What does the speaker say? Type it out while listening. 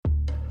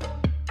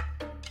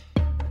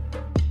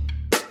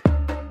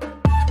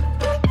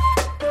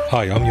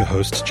Hi, I'm your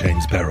host,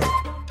 James Barrow,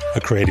 a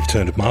creative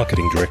turned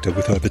marketing director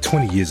with over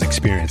 20 years'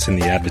 experience in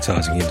the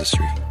advertising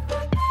industry.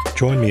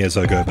 Join me as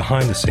I go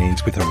behind the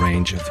scenes with a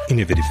range of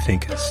innovative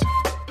thinkers.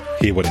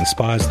 Hear what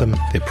inspires them,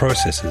 their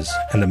processes,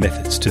 and the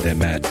methods to their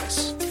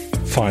madness.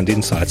 Find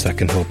insights that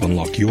can help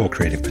unlock your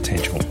creative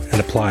potential and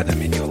apply them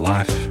in your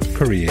life,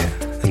 career,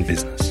 and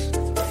business.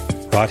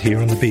 Right here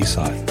on the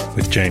B-Side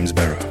with James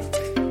Barrow.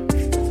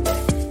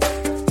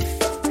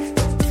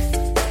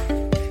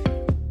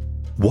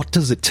 What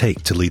does it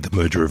take to lead the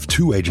merger of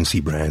two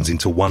agency brands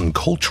into one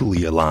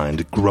culturally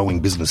aligned, growing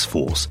business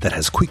force that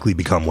has quickly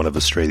become one of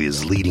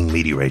Australia's leading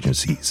media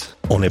agencies?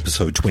 On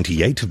episode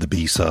 28 of the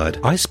B-Side,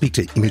 I speak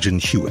to Imogen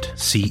Hewitt,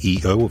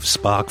 CEO of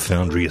Spark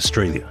Foundry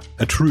Australia.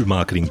 A true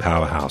marketing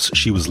powerhouse,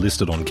 she was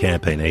listed on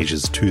Campaign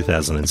Asia's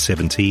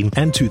 2017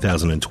 and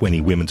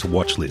 2020 Women to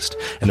Watch list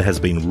and has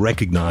been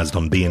recognised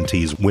on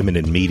BMT's Women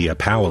in Media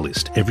Power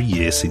list every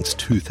year since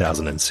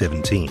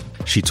 2017.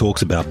 She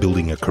talks about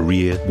building a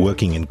career,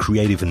 working in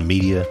creative and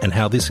media, and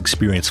how this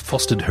experience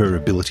fostered her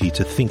ability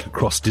to think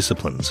across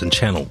disciplines and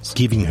channels,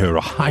 giving her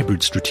a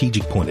hybrid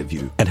strategic point of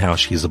view, and how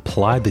she has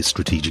applied this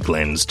strategic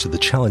lens to the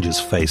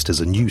challenges faced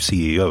as a new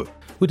CEO.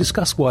 We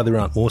discuss why there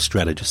aren't more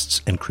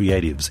strategists and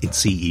creatives in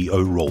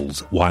CEO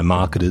roles, why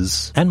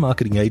marketers and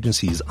marketing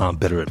agencies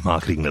aren't better at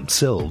marketing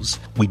themselves.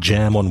 We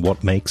jam on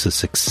what makes a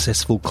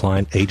successful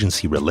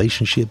client-agency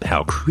relationship,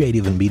 how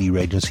creative and media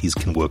agencies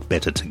can work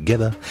better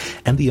together,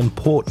 and the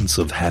importance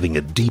of having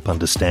a deep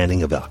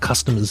understanding of our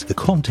customers, the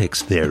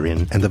context they're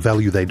in, and the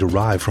value they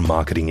derive from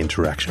marketing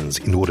interactions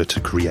in order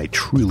to create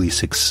truly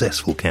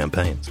successful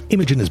campaigns.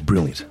 Imogen is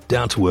brilliant,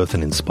 down-to-earth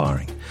and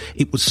inspiring.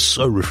 It was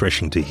so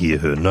refreshing to hear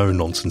her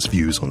no-nonsense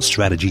views on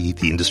strategy,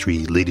 the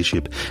industry,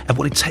 leadership, and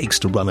what it takes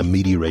to run a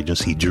media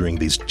agency during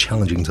these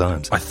challenging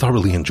times. I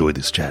thoroughly enjoyed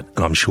this chat,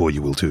 and I'm sure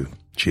you will too.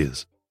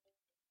 Cheers.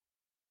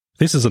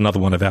 This is another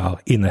one of our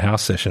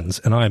in-the-house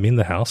sessions, and I am in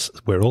the house.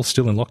 We're all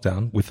still in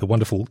lockdown with the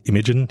wonderful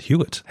Imogen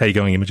Hewitt. How are you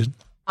going, Imogen?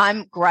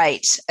 I'm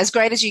great. As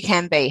great as you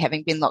can be,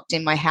 having been locked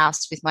in my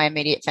house with my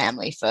immediate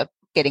family for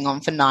getting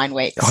on for 9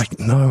 weeks. I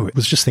know. I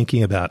was just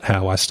thinking about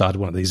how I started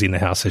one of these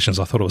in-the-house sessions.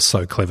 I thought it was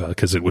so clever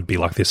because it would be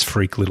like this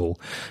freak little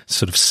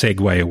sort of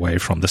segue away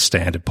from the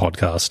standard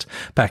podcast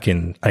back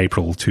in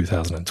April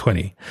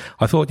 2020.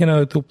 I thought,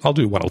 I'll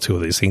do one or two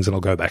of these things and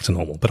I'll go back to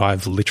normal. But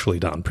I've literally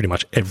done pretty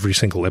much every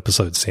single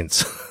episode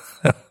since.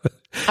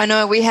 I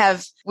know we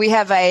have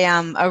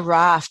a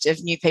raft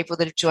of new people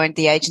that have joined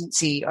the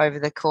agency over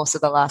the course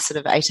of the last sort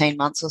of 18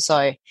 months or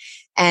so.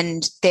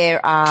 And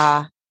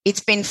it's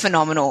been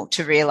phenomenal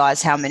to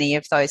realise how many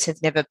of those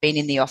have never been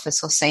in the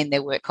office or seen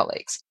their work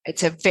colleagues.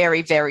 It's a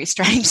very, very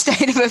strange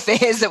state of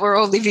affairs that we're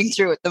all living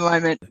through at the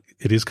moment.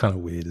 It is kind of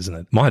weird, isn't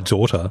it? My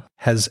daughter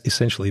has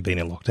essentially been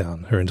in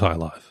lockdown her entire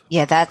life.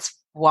 Yeah, that's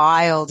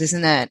wild,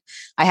 isn't it?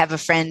 I have a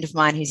friend of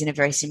mine who's in a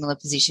very similar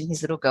position.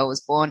 His little girl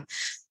was born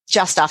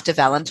just after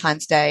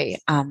Valentine's Day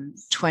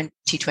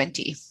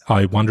 2020.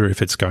 I wonder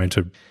if it's going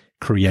to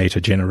create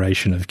a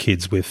generation of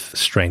kids with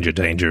stranger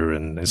danger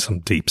and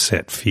some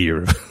deep-set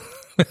fear of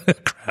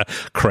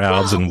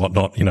crowds and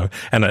whatnot,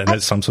 and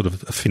there's some sort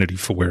of affinity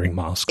for wearing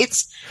masks.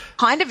 It's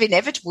kind of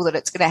inevitable that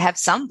it's going to have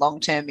some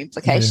long-term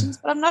implications,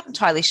 but I'm not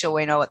entirely sure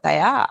we know what they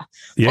are.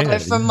 Although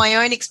from my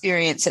own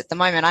experience at the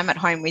moment, I'm at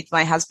home with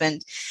my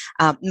husband,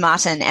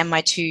 Martin, and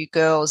my two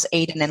girls,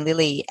 Eden and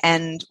Lily,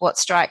 and what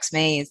strikes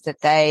me is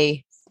that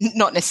they,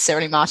 not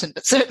necessarily Martin,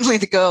 but certainly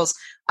the girls,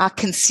 are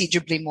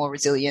considerably more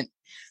resilient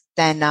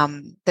than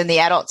the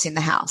adults in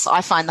the house.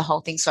 I find the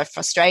whole thing so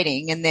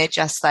frustrating, and they're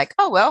just like,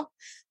 oh, well,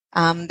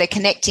 they're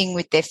connecting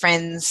with their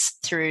friends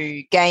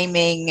through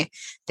gaming.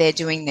 They're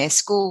doing their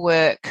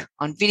schoolwork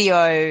on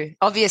video.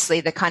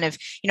 Obviously, the kind of,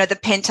 the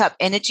pent-up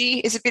energy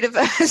is a bit of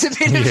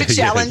a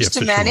challenge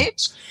to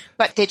manage,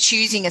 but they're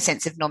choosing a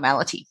sense of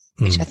normality,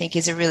 which I think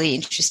is a really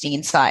interesting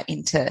insight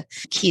into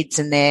kids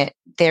and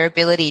their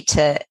ability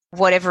to,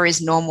 whatever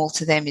is normal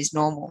to them is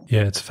normal.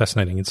 Yeah, it's a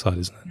fascinating insight,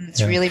 isn't it?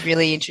 It's really,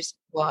 really interesting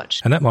to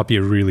watch. And that might be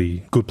a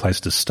really good place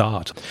to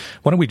start.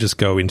 Why don't we just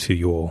go into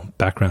your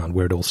background,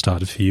 where it all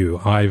started for you?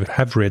 I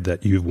have read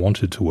that you've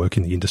wanted to work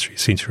in the industry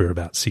since you were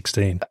about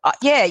 16.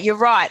 Yeah, you're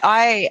right.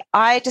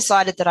 I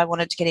decided that I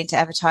wanted to get into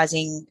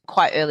advertising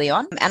quite early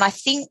on, and I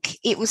think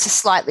it was a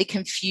slightly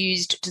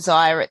confused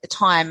desire at the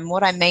time.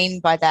 What I mean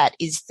by that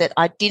is that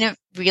I didn't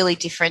really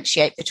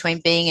differentiate between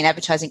being in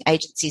advertising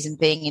agencies and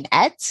being in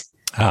ads.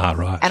 Ah,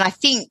 right. And I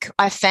think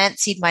I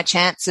fancied my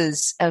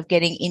chances of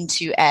getting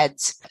into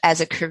ads as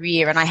a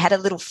career. And I had a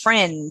little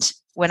friend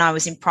when I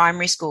was in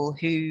primary school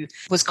who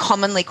was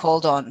commonly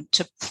called on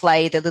to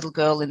play the little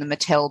girl in the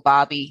Mattel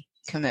Barbie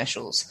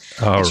commercials.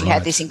 And she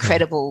had this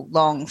incredible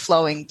long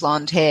flowing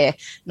blonde hair.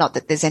 Not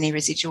that there's any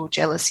residual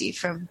jealousy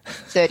from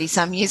 30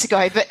 some years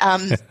ago, but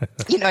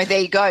there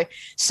you go.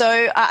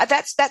 So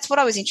that's what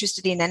I was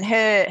interested in. And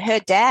her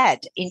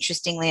dad,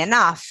 interestingly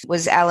enough,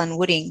 was Alan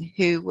Wooding,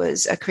 who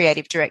was a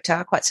creative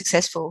director, quite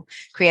successful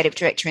creative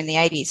director in the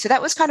 80s. So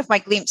that was kind of my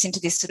glimpse into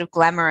this sort of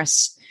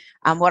glamorous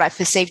what I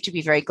perceived to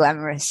be very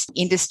glamorous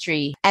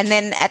industry. And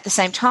then at the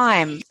same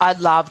time, I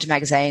loved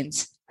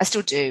magazines. I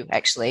still do,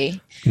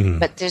 actually.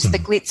 But there's the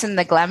glitz and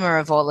the glamour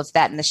of all of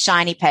that, and the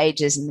shiny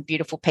pages and the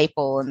beautiful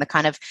people and the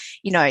kind of,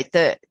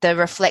 the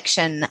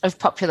reflection of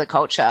popular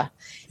culture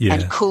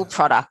and cool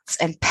products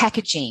and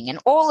packaging and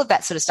all of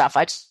that sort of stuff.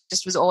 I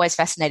just was always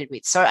fascinated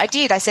with. So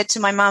I said to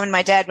my mum and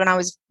my dad when I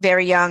was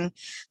very young,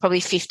 probably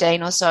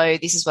 15 or so,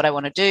 this is what I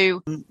want to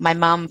do. My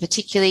mum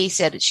particularly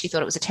said she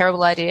thought it was a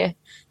terrible idea,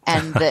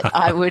 and that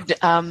I would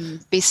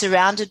be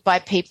surrounded by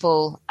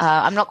people.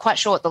 I'm not quite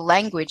sure what the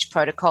language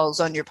protocols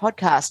on your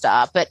podcast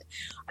are, but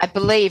I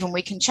believe, and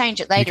we can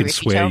change it later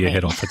if you tell me. You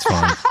can swear your head off, it's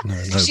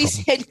fine. No she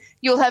said,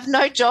 you'll have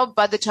no job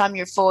by the time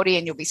you're 40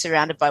 and you'll be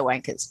surrounded by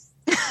wankers.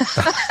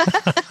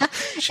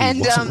 She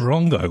wasn't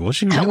wrong, though, was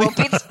she? Really? Well,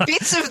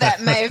 bits of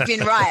that may have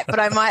been right, but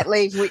I might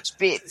leave which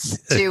bits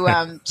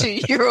to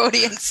your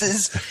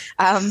audience's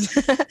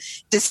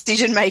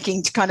decision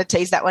making to kind of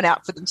tease that one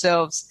out for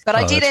themselves. But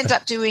I did end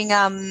up doing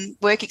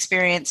work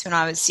experience when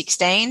I was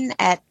 16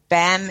 at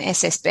BAM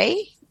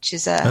SSB, which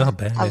is a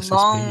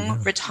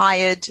long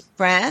retired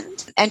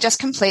brand, and just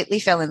completely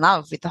fell in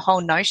love with the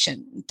whole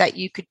notion that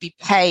you could be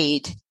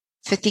paid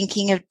for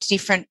thinking of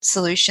different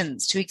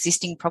solutions to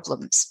existing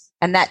problems.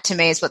 And that, to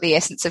me, is what the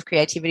essence of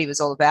creativity was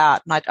all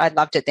about. And I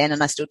loved it then,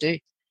 and I still do.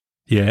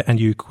 Yeah, and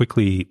you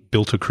quickly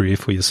built a career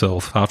for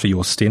yourself after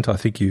your stint. I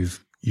think you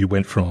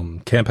went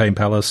from Campaign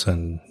Palace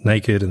and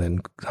Naked and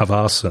then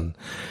Havas, and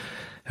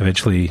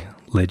eventually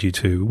led you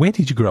to – where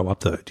did you grow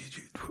up, though?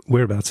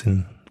 Whereabouts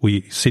were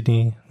you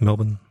Sydney,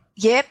 Melbourne?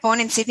 Yeah,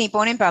 born in Sydney,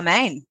 born in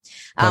Balmain,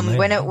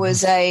 when it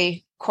was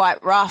a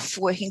quite rough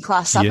working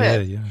class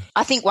suburb. Yeah.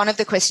 I think one of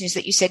the questions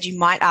that you said you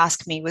might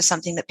ask me was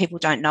something that people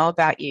don't know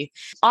about you.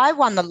 I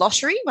won the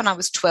lottery when I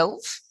was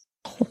 12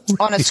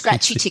 on a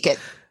scratchy ticket.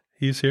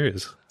 Are you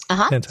serious?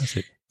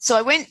 Fantastic. So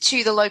I went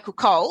to the local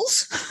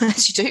Coles,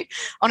 as you do,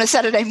 on a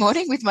Saturday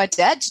morning with my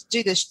dad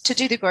to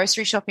do the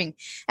grocery shopping.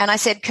 And I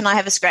said, can I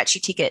have a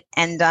scratchy ticket?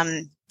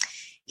 And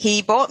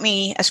he bought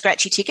me a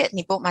scratchy ticket, and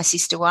he bought my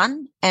sister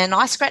one, and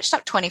I scratched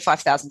up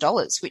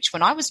 $25,000, which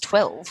when I was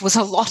 12 was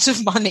a lot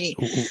of money.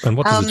 And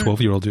what does a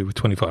 12-year-old do with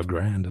 25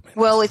 grand?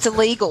 Well, it's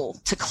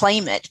illegal to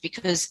claim it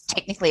because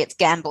technically it's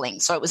gambling.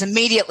 So it was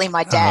immediately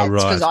my dad's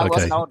because I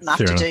wasn't old enough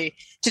to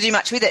do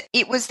much with it.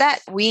 It was that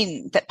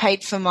win that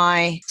paid for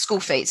my school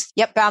fees.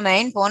 Yep,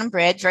 Balmain, born and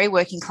bred, very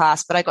working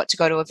class, but I got to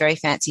go to a very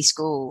fancy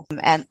school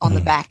and on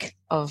the back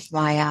of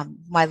my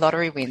my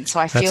lottery win. So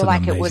I feel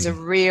like it was a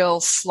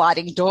real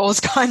sliding doors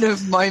kind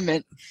of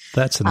moment.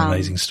 That's an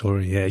amazing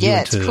story.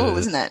 Yeah, it's cool,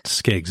 isn't it?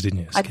 Skeggs, didn't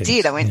you? I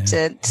did. I went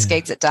to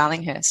Skeggs at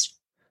Darlinghurst.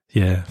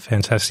 Yeah,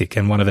 fantastic.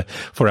 And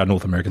for our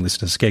North American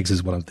listeners, Skeggs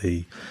is one of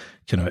the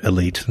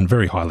elite and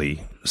very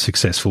highly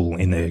successful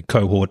in their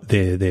cohort.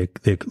 They're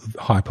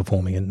high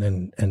performing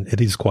and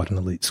it is quite an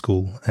elite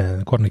school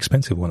and quite an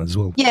expensive one as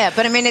well. Yeah,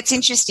 but I mean, it's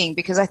interesting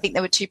because I think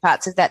there were two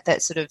parts of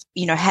that sort of,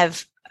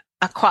 have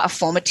quite a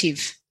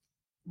formative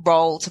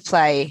role to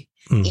play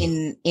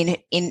in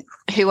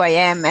who I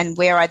am and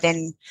where I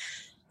then,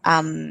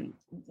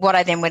 what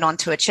I then went on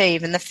to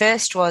achieve. And the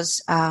first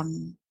was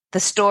the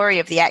story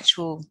of the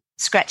actual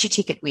scratchy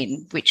ticket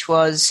win, which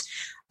was,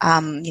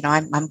 I'm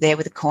there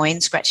with a coin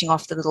scratching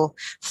off the little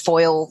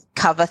foil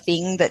cover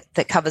thing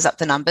that covers up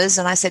the numbers.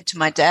 And I said to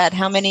my dad,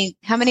 how many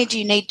do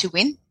you need to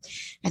win?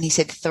 And he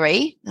said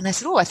 3. And I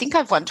said, I think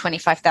I've won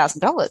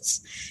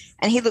 $25,000.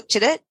 And he looked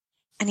at it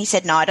and he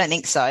said, no, I don't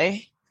think so.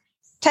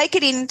 Take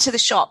it into the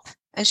shop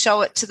and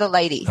show it to the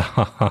lady.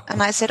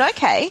 And I said,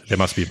 okay. There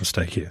must be a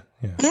mistake here.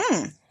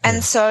 Yeah.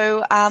 And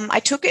so I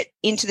took it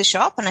into the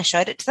shop and I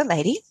showed it to the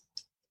lady.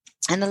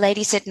 And the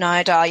lady said,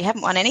 no, Dal, you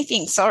haven't won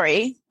anything.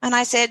 Sorry. And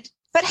I said,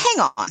 but hang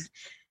on.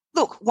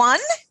 Look, 1,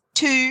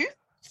 2,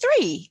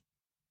 3.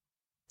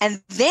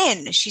 And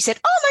then she said,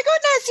 oh, my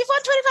goodness, you've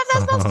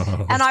won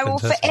 $25,000. And I will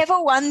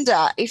forever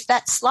wonder if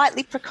that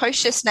slightly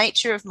precocious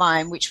nature of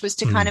mine, which was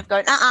to kind of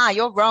go,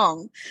 you're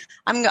wrong.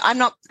 I'm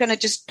not going to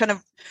just kind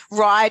of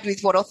ride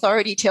with what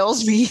authority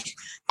tells me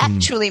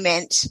actually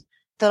meant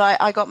that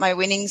I got my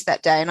winnings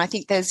that day. And I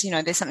think there's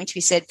something to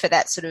be said for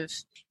that sort of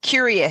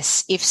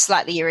curious, if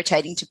slightly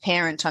irritating to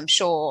parent, I'm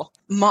sure,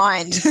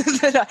 mind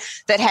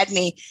that had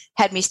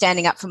me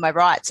standing up for my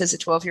rights as a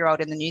 12-year-old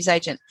and the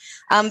newsagent.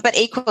 But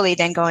equally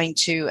then going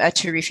to a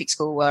terrific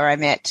school where I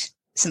met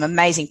some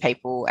amazing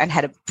people and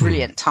had a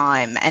brilliant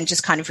time and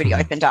just kind of really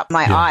opened up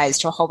my eyes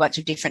to a whole bunch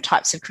of different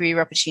types of career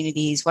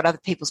opportunities, what other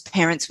people's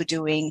parents were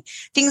doing,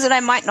 things that I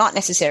might not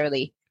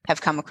necessarily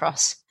have come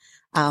across.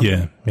 Or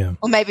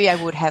maybe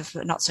I would have,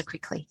 but not so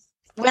quickly.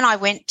 When I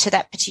went to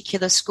that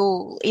particular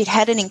school, it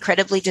had an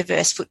incredibly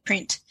diverse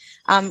footprint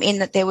in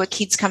that there were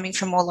kids coming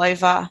from all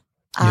over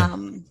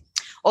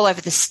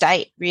the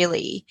state,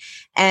 really.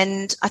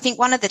 And I think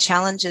one of the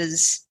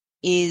challenges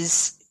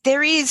is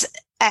there is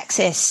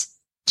access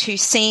to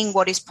seeing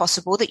what is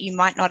possible that you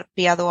might not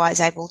be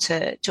otherwise able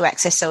to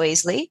access so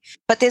easily.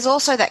 But there's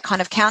also that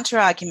kind of counter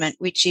argument,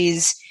 which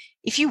is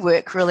if you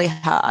work really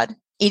hard,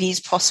 it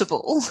is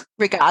possible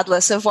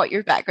regardless of what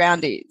your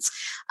background is.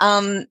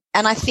 And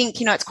I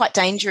think, it's quite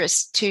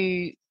dangerous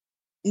to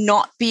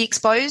not be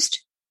exposed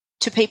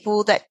to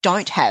people that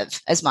don't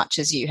have as much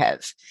as you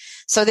have.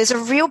 So there's a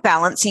real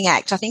balancing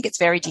act. I think it's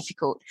very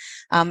difficult.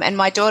 And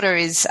my daughter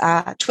is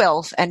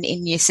 12 and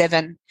in year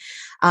 7.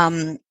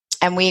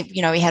 And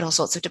we had all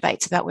sorts of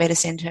debates about where to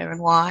send her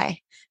and why.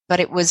 But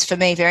it was, for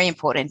me, very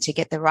important to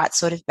get the right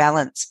sort of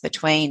balance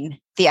between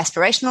the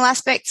aspirational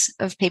aspects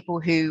of people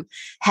who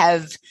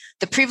have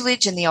the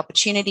privilege and the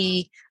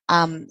opportunity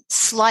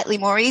slightly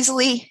more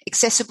easily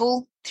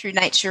accessible through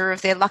nature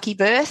of their lucky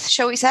birth,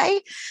 shall we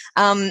say,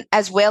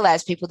 as well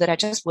as people that are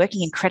just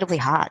working incredibly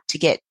hard to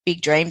get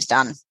big dreams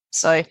done.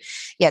 So,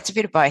 yeah, it's a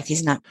bit of both,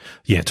 isn't it?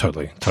 Yeah,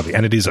 totally.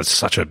 And it is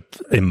such a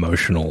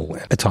emotional,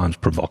 at times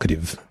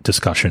provocative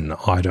discussion.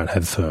 I don't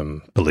have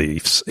firm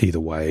beliefs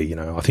either way.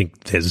 I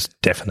think there's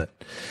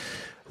definite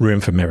room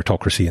for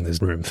meritocracy and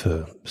there's room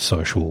for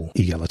social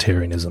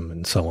egalitarianism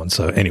and so on.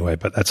 So anyway,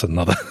 but that's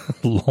another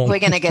long... We're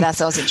going to get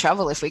ourselves in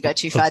trouble if we go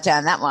too far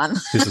down that one.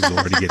 This is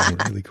already getting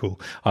really cool.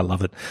 I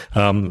love it.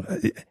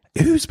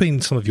 Who's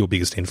been some of your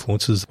biggest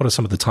influences? What are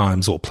some of the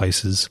times or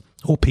places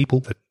or people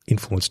that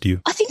influenced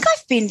you? I think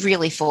I've been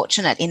really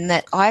fortunate in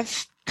that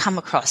I've come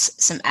across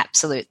some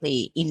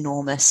absolutely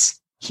enormous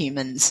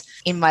humans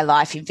in my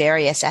life in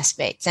various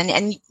aspects.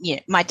 And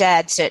my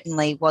dad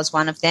certainly was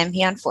one of them.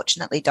 He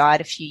unfortunately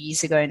died a few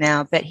years ago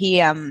now, but he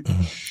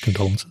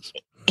condolences.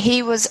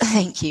 He was,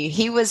 thank you.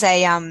 He was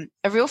a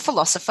real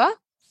philosopher.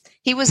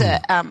 He was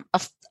a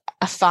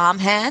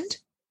farmhand.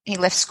 He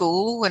left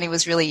school when he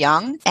was really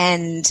young,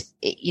 and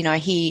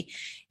he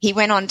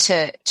went on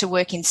to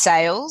work in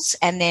sales,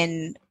 and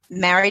then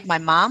married my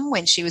mum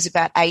when she was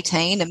about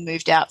 18 and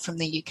moved out from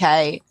the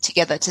UK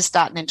together to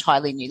start an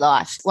entirely new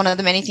life. One of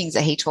the many things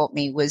that he taught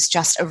me was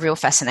just a real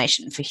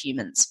fascination for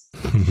humans.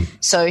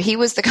 So he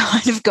was the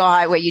kind of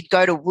guy where you'd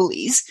go to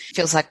Woolies.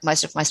 Feels like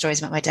most of my stories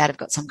about my dad have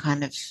got some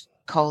kind of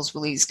Coles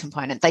Woolies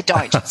component. They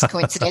don't. It's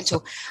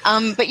coincidental.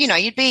 But,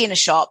 you'd be in a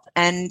shop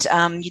and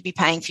you'd be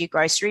paying for your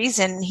groceries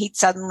and he'd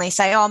suddenly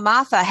say, "Oh,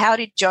 Martha, how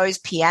did Joe's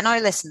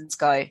piano lessons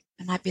go?"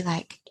 And I'd be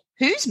like,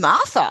 "Who's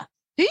Martha?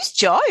 Who's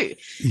Joe?"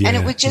 Yeah, and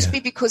it would just be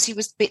because he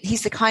was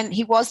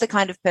the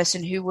kind of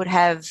person who would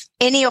have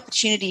any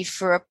opportunity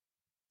for a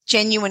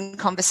genuine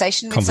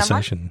conversation with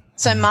someone.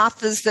 So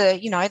Martha's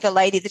the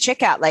lady, the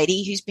checkout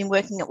lady who's been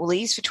working at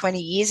Woolies for 20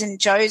 years, and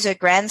Joe's her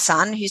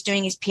grandson who's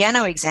doing his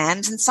piano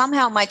exams. And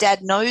somehow my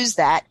dad knows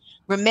that,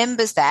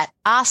 remembers that,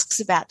 asks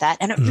about that.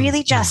 And it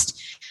really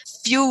just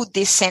fueled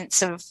this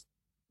sense of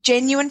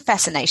genuine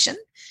fascination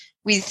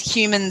with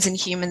humans and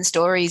human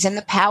stories and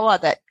the power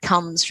that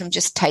comes from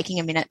just taking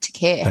a minute to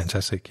care.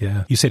 Fantastic,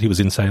 yeah. You said he was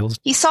in sales?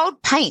 He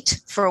sold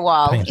paint for a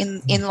while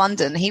in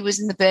London. He was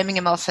in the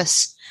Birmingham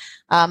office.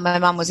 My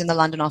mum was in the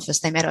London office.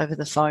 They met over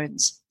the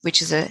phones,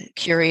 which is a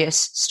curious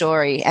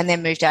story, and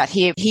then moved out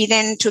here. He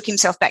then took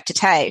himself back to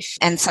TAFE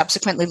and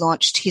subsequently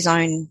launched his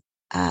own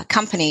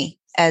company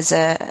as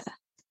a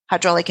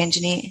hydraulic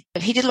engineer.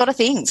 He did a lot of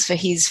things for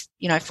his,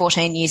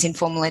 14 years in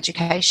formal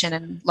education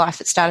and life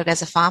that started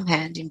as a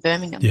farmhand in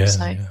Birmingham. He was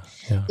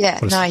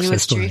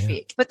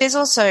terrific. Yeah. But there's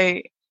also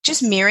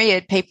just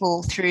myriad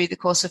people through the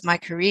course of my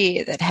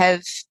career that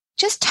have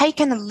just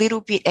taken a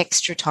little bit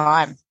extra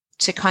time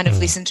to kind of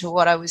listen to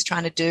what I was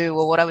trying to do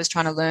or what I was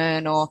trying to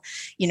learn, or,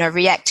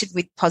 reacted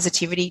with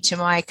positivity to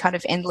my kind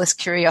of endless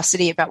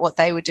curiosity about what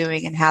they were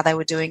doing and how they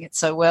were doing it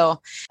so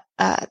well.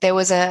 There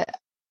was a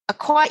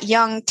quite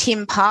young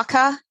Tim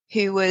Parker,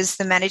 who was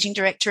the managing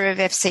director of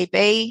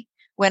FCB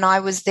when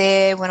I was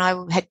there, when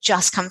I had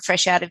just come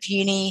fresh out of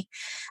uni.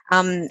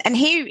 And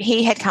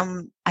he had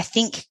come, I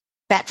think,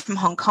 back from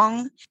Hong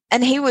Kong.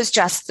 And he was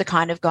just the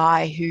kind of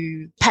guy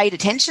who paid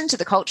attention to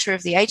the culture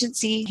of the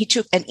agency. He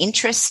took an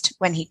interest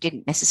when he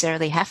didn't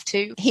necessarily have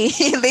to.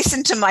 He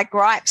listened to my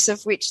gripes,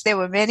 of which there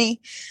were many.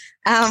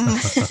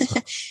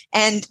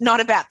 And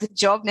not about the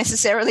job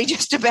necessarily,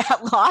 just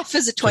about life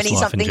as a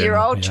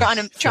 20-something-year-old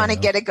trying to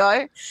get a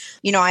go.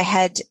 I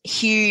had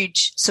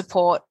huge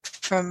support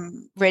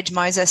from Reg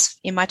Moses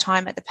in my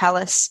time at the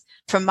Palace,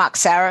 from Mark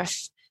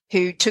Sarif,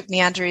 who took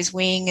me under his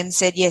wing and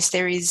said, "Yes,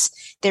 there is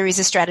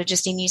a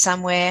strategist in you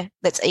somewhere.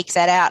 Let's eke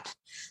that out."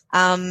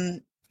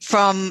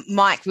 From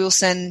Mike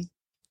Wilson,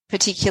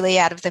 particularly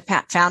out of the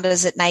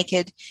founders at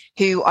Naked,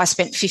 who I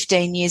spent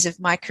 15 years of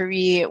my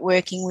career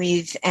working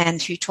with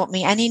and who taught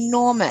me an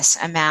enormous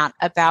amount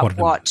about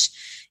what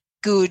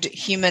good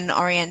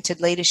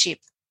human-oriented leadership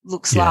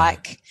looks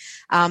like,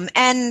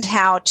 and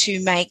how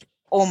to make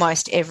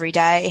almost every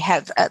day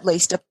have at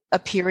least a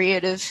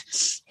period of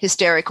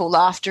hysterical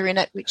laughter in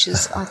it, which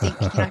is, I think,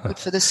 good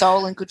for the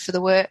soul and good for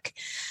the work.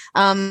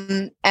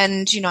 And,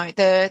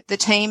 the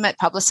team at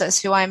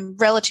Publicis, who I'm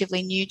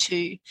relatively new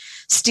to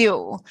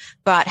still,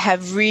 but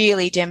have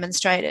really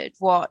demonstrated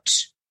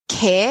what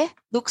care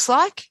looks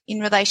like in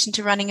relation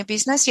to running a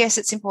business. Yes,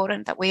 it's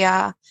important that we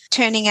are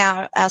turning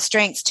our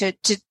strengths to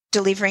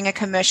delivering a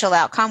commercial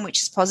outcome,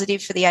 which is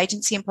positive for the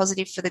agency and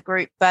positive for the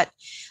group. But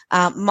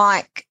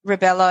Mike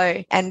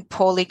Rebello and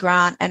Paulie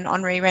Grant and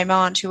Henri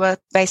Raymond, who are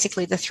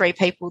basically the three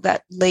people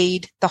that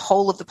lead the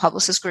whole of the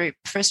Publicis group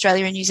for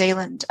Australia and New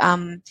Zealand,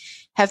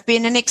 have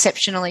been an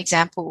exceptional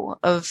example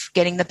of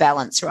getting the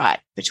balance right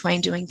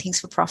between doing things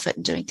for profit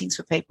and doing things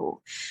for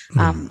people,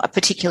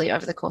 particularly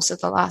over the course of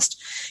the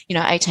last,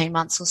 18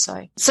 months or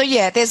so. So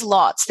yeah, there's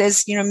lots.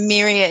 There's,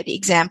 myriad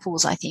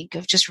examples, I think,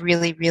 of just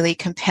really, really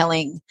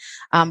compelling,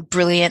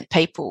 brilliant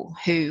people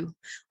who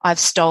I've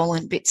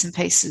stolen bits and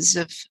pieces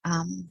of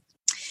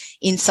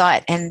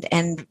insight and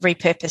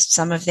repurposed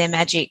some of their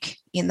magic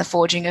in the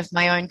forging of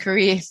my own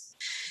career.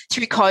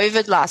 Through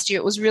COVID last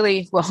year, it was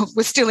really, well,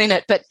 we're still in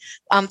it, but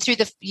through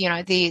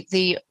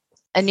the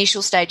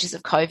initial stages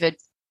of COVID,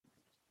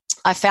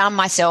 I found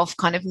myself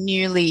kind of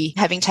newly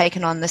having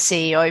taken on the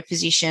CEO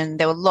position.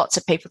 There were lots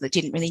of people that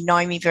didn't really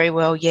know me very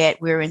well yet.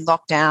 We were in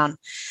lockdown.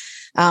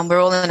 We're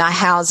all in our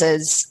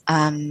houses.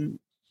 And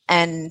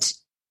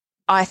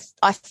I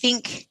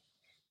think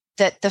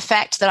that the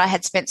fact that I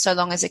had spent so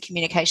long as a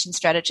communication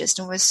strategist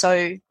and was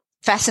so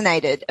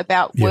fascinated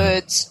about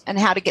words and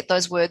how to get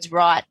those words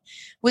right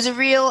was a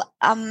real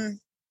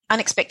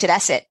unexpected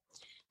asset,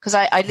 because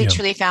I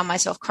literally found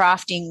myself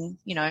crafting,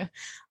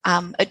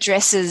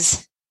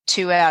 addresses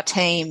to our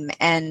team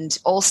and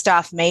all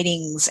staff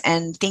meetings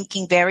and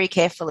thinking very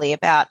carefully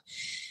about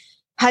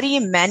how do you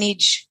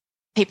manage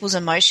people's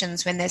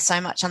emotions when there's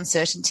so much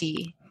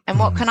uncertainty, and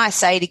what can I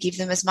say to give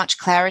them as much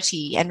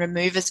clarity and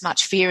remove as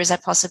much fear as I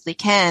possibly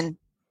can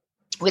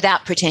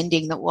without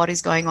pretending that what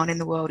is going on in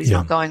the world is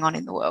not going on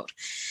in the world.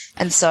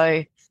 And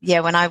so,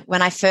 when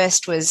I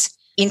first was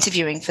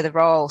interviewing for the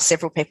role,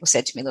 several people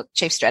said to me, look,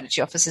 chief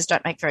strategy officers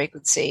don't make very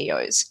good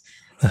CEOs.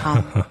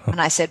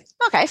 And I said,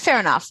 okay, fair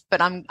enough,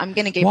 but I'm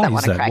going to give that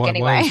one a crack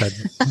anyway.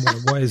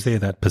 Why is there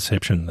that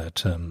perception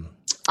that...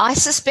 I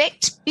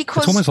suspect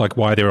because... It's almost like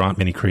why there aren't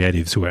many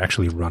creatives who are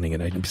actually running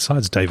an agency.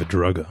 Besides David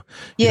Droga,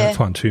 you don't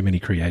find too many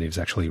creatives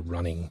actually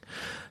running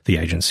the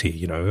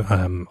agency,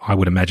 I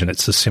would imagine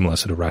it's a similar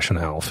sort of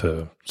rationale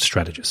for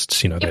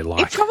strategists, they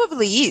like... It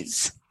probably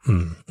is.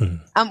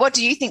 What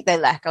do you think they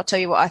lack? I'll tell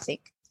you what I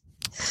think.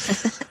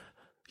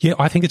 Yeah,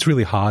 I think it's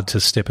really hard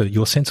to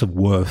your sense of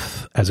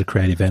worth as a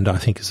creative and I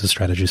think as a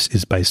strategist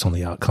is based on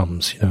the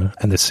outcomes,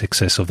 and the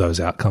success of those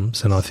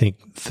outcomes. And I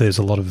think there's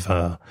a lot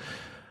of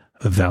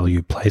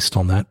value placed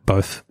on that,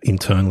 both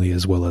internally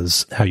as well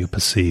as how you're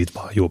perceived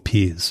by your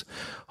peers.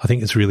 I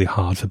think it's really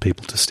hard for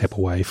people to step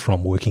away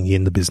from working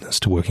in the business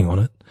to working on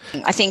it.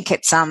 I think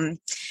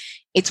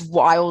it's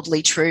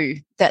wildly true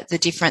that the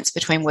difference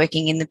between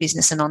working in the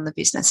business and on the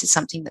business is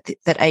something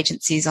that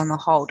agencies on the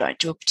whole don't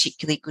do a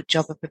particularly good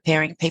job of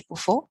preparing people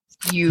for.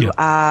 You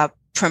are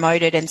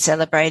promoted and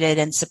celebrated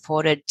and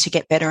supported to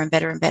get better and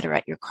better and better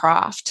at your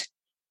craft.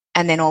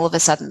 And then all of a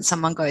sudden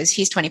someone goes,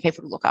 here's 20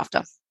 people to look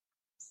after.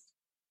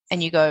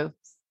 And you go,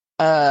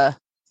 but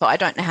I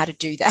don't know how to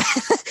do that.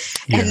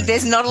 And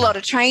there's not a lot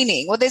of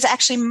training. Well, there's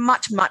actually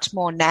much, much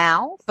more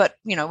now. But,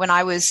 when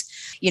I was,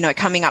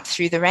 coming up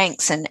through the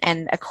ranks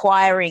and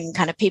acquiring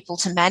kind of people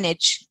to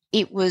manage,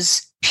 it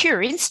was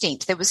pure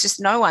instinct. There was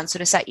just no one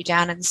sort of sat you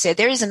down and said,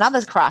 there is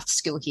another craft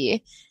skill here,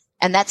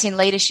 and that's in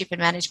leadership and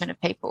management of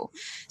people.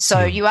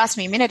 So you asked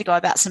me a minute ago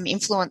about some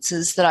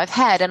influences that I've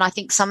had, and I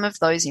think some of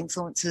those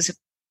influences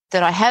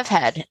that I have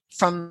had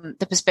from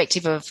the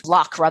perspective of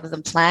luck rather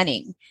than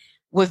planning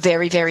were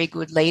very, very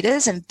good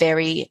leaders and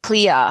very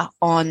clear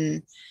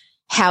on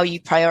how you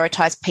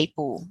prioritize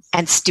people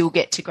and still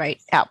get to great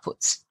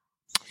outputs.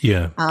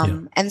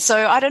 And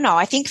so I don't know.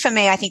 I think for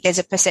me, there's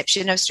a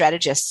perception of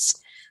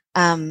strategists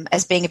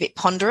as being a bit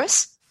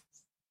ponderous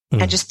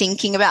and just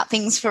thinking about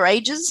things for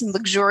ages and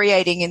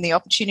luxuriating in the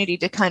opportunity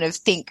to kind of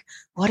think,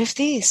 what if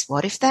this?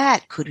 What if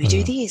that? Could we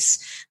do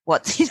this?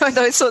 What,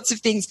 those sorts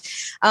of things.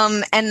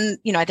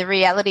 The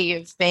reality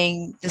of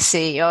being the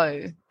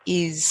CEO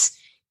is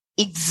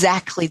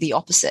exactly the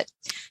opposite.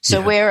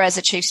 So whereas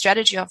a chief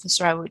strategy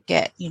officer, I would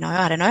get,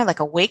 like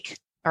a week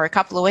or a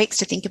couple of weeks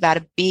to think about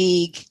a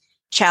big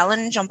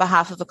challenge on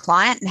behalf of a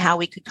client and how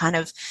we could kind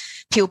of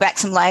peel back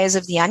some layers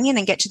of the onion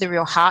and get to the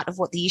real heart of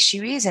what the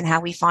issue is and how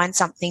we find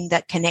something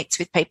that connects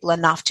with people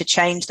enough to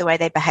change the way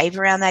they behave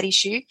around that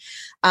issue.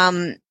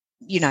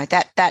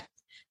 That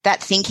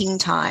thinking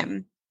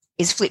time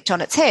is flipped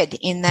on its head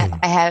in that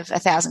I have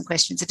 1,000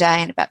 questions a day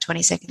and about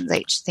 20 seconds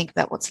each to think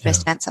about what's the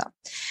best answer.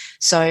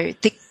 So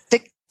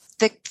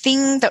the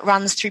thing that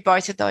runs through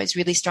both of those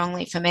really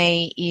strongly for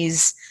me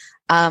is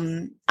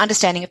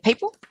understanding of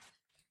people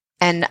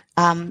and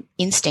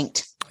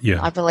instinct.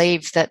 I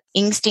believe that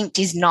instinct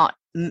is not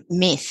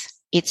myth.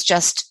 It's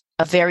just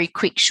a very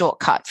quick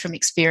shortcut from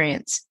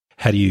experience.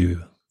 How do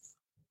you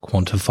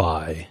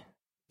quantify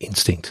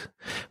instinct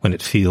when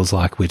it feels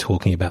like we're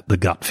talking about the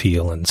gut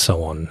feel and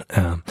so on?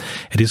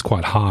 It is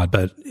quite hard,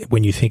 but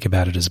when you think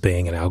about it as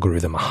being an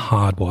algorithm, a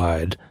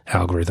hardwired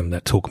algorithm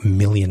that took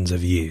millions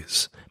of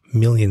years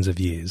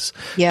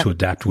to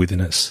adapt within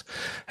us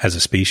as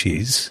a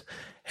species,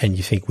 and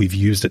you think we've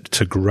used it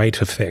to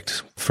great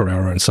effect for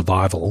our own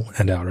survival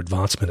and our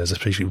advancement as a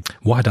species,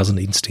 why doesn't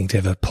instinct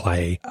ever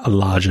play a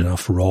large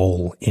enough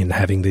role in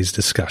having these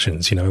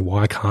discussions?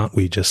 Why can't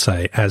we just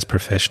say, as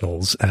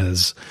professionals,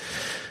 as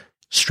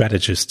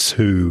strategists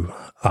who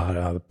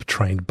are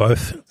trained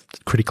both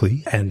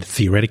critically and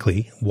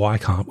theoretically, why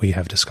can't we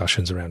have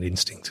discussions around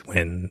instinct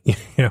when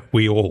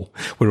we're all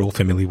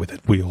familiar with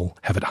it? We all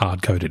have it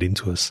hard coded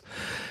into us.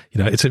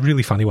 It's a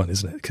really funny one,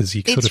 isn't it? Because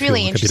you sort of feel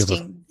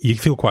like you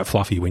feel quite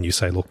fluffy when you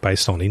say, look,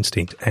 based on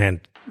instinct and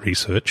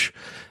research.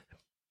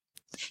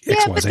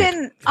 Yeah, but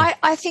then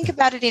I think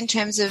about it in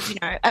terms of,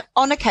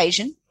 on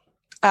occasion,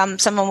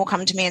 someone will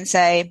come to me and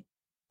say,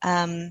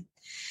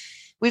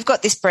 we've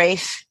got this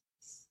brief.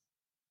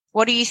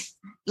 What do you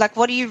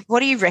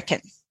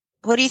reckon?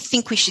 What do you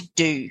think we should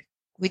do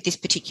with this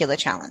particular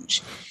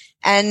challenge?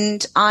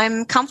 And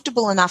I'm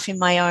comfortable enough in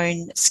my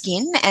own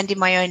skin and in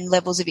my own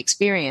levels of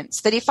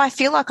experience that if I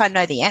feel like I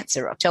know the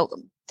answer, I'll tell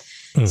them.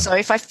 So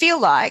if I feel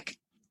like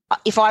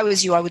if I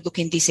was you, I would look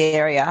in this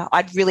area,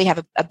 I'd really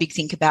have a big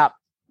think about,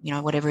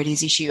 whatever it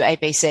is, issue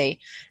ABC.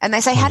 And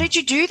they say, how did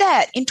you do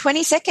that in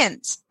 20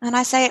 seconds? And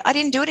I say, I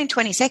didn't do it in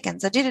 20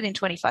 seconds. I did it in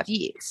 25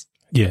 years.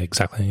 Yeah,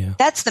 exactly. Yeah.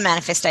 That's the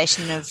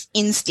manifestation of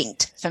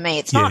instinct for me.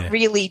 It's not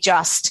really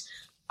just,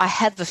 I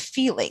have a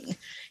feeling.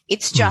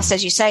 It's just,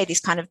 as you say,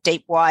 this kind of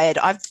deep wired.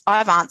 I've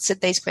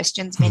answered these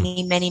questions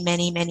many, many,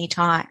 many, many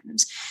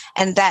times.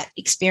 And that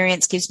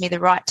experience gives me the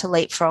right to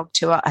leapfrog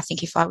to, I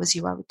think if I was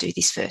you, I would do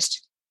this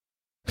first.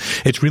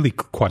 It's really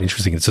quite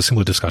interesting. It's a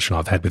similar discussion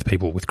I've had with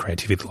people with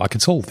creativity. Like,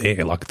 it's all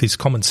there, like this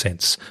common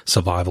sense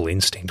survival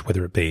instinct,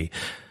 whether it be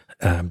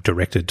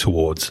directed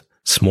towards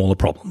smaller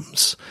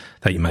problems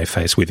that you may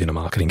face within a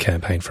marketing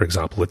campaign, for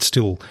example. It's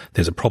still,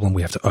 there's a problem,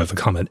 we have to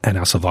overcome it, and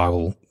our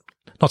survival,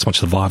 not so much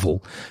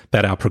survival,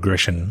 but our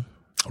progression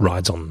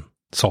rides on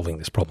solving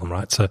this problem,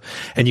 right? So,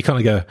 and you kind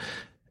of go,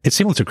 it's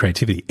similar to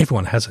creativity.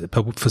 Everyone has it,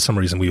 but for some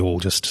reason we all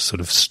just sort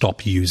of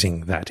stop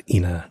using that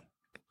inner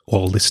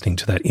or listening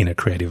to that inner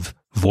creative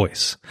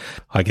voice.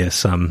 I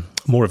guess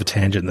more of a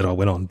tangent that I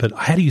went on, but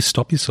how do you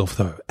stop yourself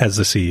though, as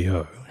the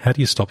CEO? How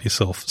do you stop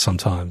yourself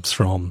sometimes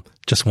from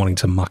just wanting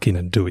to muck in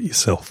and do it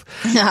yourself?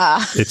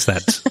 It's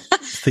that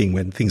thing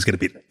when things get a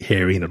bit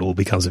hairy and it all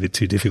becomes a bit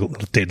too difficult,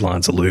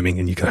 deadlines are looming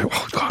and you go,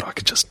 oh God, I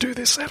could just do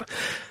this.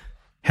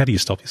 How do you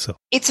stop yourself?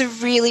 It's a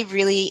really,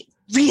 really,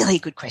 really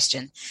good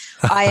question.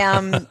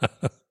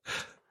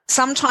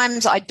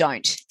 Sometimes I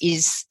don't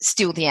is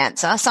still the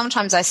answer.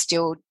 Sometimes I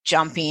still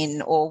jump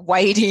in or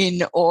wade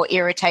in or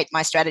irritate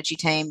my strategy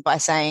team by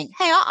saying,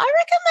 hey, I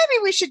reckon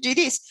maybe we should do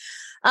this.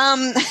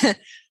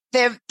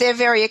 They're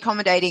very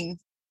accommodating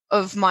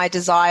of my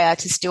desire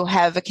to still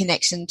have a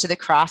connection to the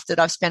craft that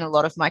I've spent a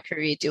lot of my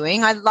career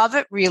doing. I love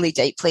it really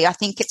deeply. I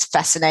think it's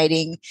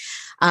fascinating.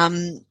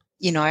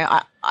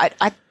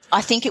 I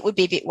think it would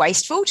be a bit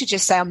wasteful to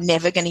just say I'm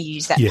never going to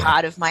use that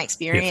part of my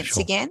experience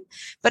again.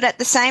 But at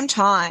the same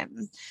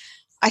time,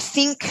 I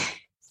think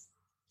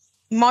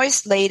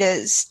most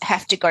leaders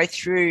have to go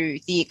through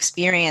the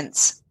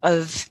experience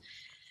of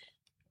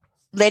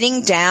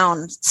letting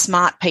down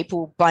smart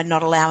people by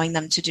not allowing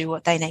them to do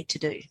what they need to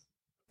do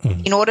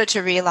in order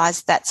to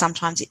realize that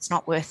sometimes it's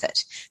not worth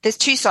it. There's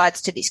two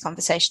sides to this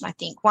conversation, I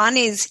think. One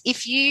is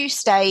if you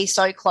stay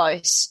so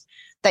close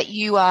that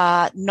you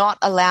are not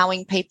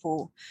allowing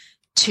people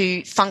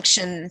to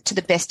function to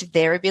the best of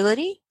their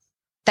ability,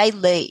 they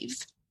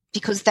leave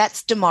because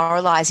that's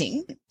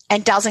demoralizing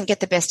and doesn't get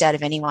the best out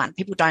of anyone.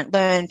 People don't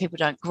learn, people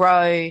don't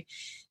grow.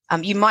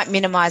 You might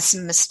minimize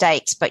some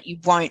mistakes, but you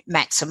won't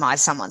maximize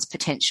someone's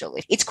potential.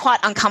 It's quite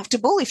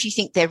uncomfortable if you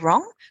think they're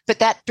wrong, but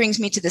that brings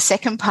me to the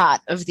second part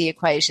of the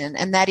equation,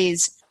 and that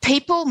is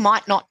people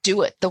might not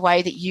do it the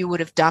way that you would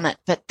have done it,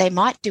 but they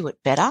might do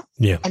it better.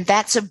 Yeah. And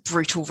that's a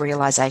brutal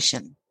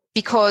realization.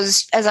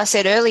 Because, as I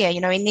said earlier,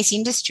 in this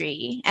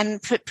industry,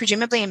 and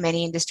presumably in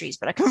many industries,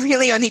 but I can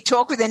really only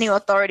talk with any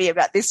authority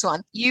about this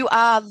one, you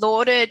are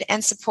lauded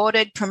and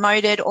supported,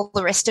 promoted, all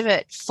the rest of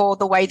it for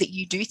the way that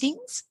you do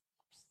things.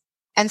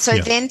 And so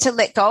then to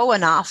let go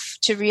enough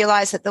to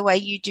realize that the way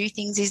you do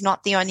things is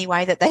not the only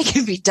way that they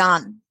can be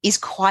done is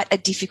quite a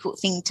difficult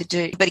thing to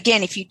do. But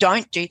again, if you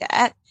don't do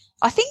that,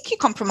 I think you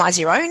compromise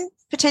your own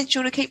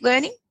potential to keep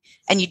learning,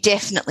 and you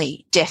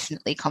definitely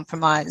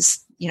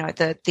compromise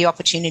the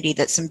opportunity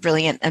that some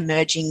brilliant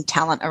emerging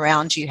talent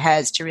around you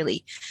has to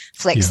really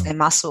flex their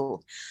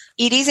muscle.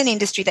 It is an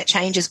industry that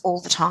changes all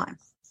the time.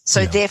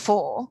 So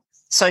therefore,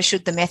 so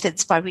should the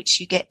methods by which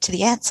you get to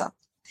the answer.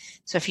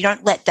 So if you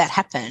don't let that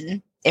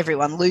happen,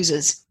 everyone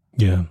loses.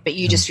 Yeah. But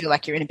you just feel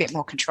like you're in a bit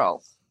more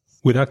control.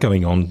 Without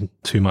going on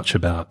too much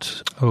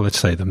about, let's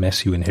say the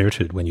mess you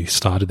inherited when you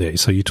started there.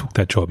 So you took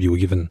that job, you were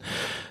given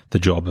the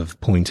job of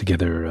pulling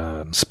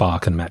together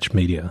Spark and Match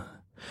Media.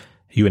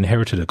 You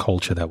inherited a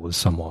culture that was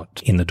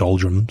somewhat in the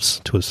doldrums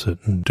to a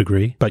certain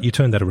degree, but you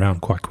turned that around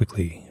quite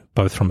quickly,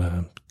 both from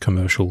a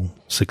commercial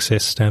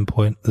success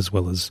standpoint as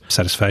well as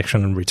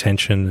satisfaction and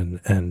retention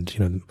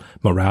and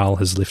morale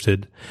has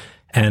lifted.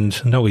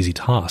 And no easy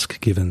task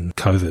given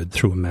COVID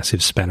threw a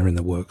massive spanner in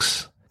the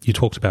works. You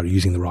talked about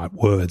using the right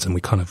words and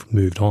we kind of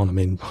moved on. I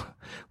mean,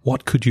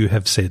 what could you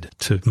have said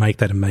to make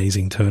that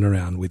amazing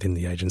turnaround within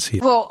the agency?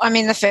 Well, I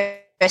mean, the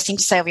first thing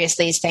to say,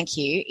 obviously, is thank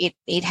you.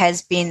 It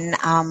has been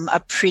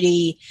a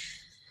pretty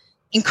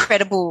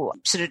incredible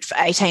sort of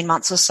 18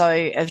 months or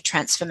so of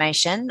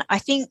transformation. I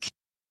think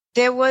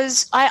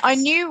I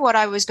knew what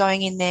I was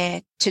going in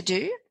there to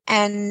do.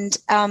 And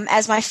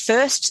as my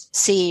first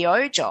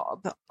CEO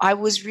job, I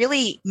was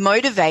really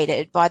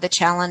motivated by the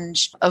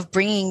challenge of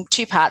bringing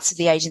two parts of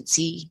the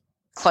agency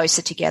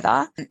closer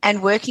together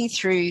and working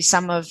through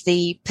some of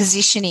the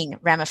positioning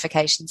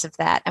ramifications of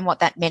that and what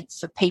that meant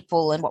for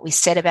people and what we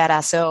said about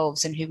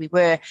ourselves and who we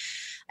were.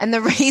 And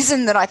the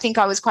reason that I think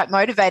I was quite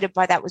motivated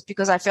by that was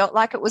because I felt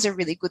like it was a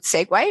really good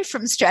segue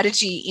from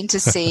strategy into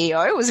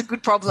CEO. It was a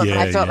good problem. And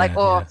I felt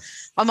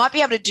I might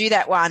be able to do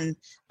that one.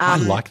 I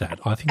like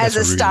that. I think as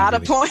that's a starter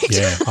point.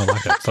 Yeah, I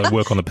like that. So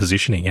work on the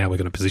positioning, how we're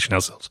going to position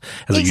ourselves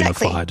as a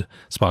unified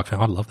Spark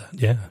Foundry. I love that.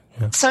 Yeah.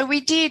 So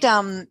we did,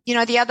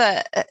 the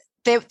other,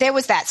 there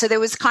was that. So there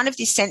was kind of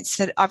this sense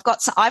that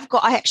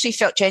I actually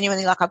felt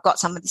genuinely like I've got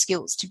some of the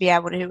skills to be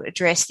able to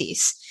address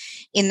this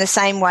in the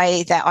same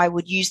way that I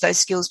would use those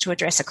skills to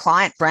address a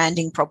client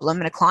branding problem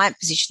and a client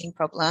positioning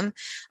problem.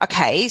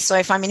 Okay, so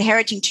if I'm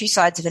inheriting two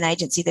sides of an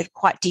agency that are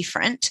quite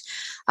different,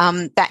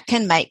 that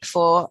can make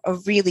for a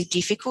really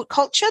difficult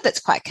culture that's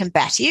quite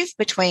combative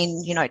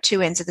between,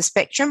 two ends of the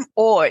spectrum,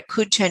 or it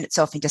could turn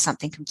itself into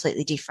something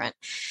completely different,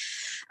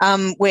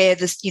 where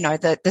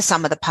the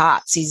sum of the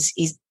parts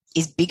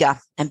is bigger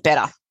and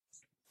better.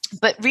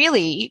 But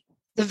really,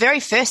 the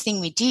very first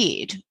thing we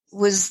did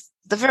was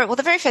the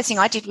very first thing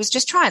I did was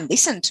just try and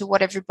listen to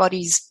what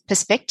everybody's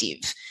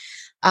perspective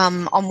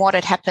on what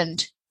had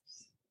happened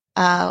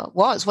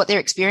was, what their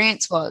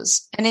experience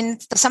was. And in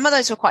some of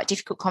those were quite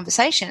difficult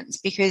conversations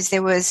because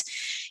there was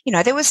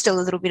still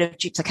a little bit of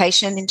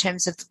duplication in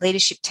terms of the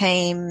leadership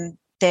team.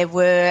 There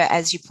were,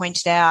 as you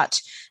pointed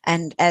out,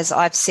 and as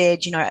I've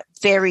said,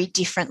 very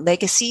different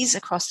legacies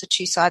across the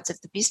two sides of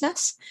the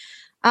business.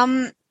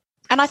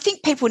 And I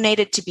think people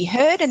needed to be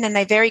heard, and then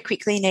they very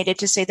quickly needed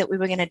to see that we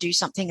were going to do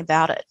something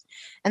about it.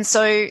 And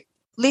so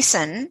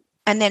listen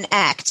and then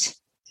act.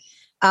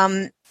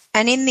 And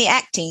in the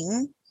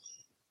acting,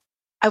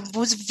 I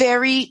was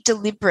very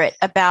deliberate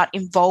about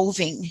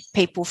involving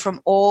people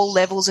from all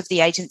levels of the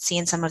agency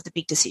in some of the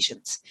big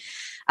decisions.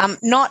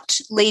 Not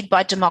lead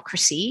by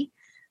democracy,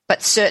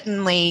 but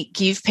certainly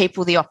give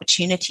people the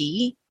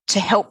opportunity to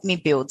help me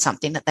build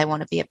something that they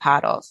want to be a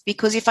part of.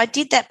 Because if I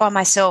did that by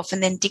myself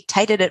and then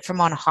dictated it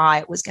from on high,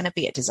 it was going to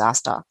be a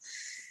disaster.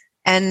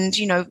 And,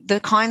 the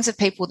kinds of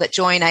people that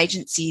join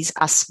agencies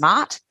are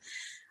smart.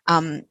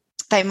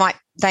 They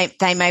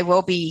may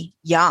well be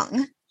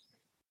young,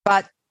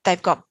 but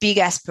they've got big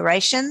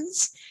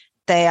aspirations.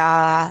 They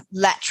are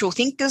lateral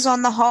thinkers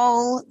on the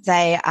whole.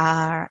 They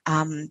are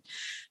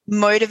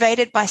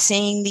motivated by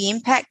seeing the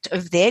impact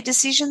of their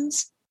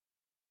decisions.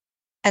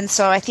 And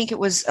so I think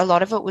a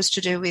lot of it was to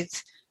do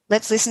with,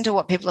 let's listen to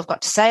what people have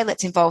got to say.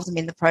 Let's involve them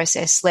in the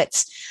process.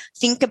 Let's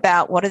think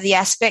about what are the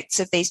aspects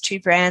of these two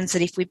brands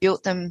that if we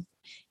brought them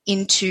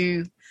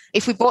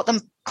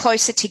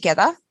closer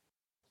together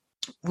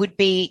would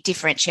be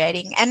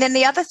differentiating. And then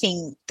the other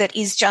thing that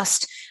is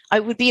I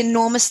would be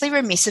enormously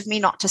remiss of me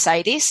not to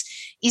say this,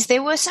 is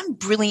there were some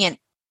brilliant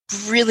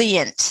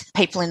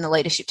people in the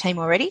leadership team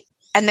already.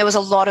 And there was a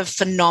lot of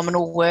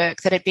phenomenal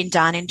work that had been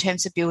done in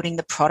terms of building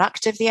the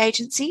product of the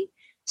agency.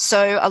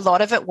 So a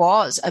lot of it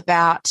was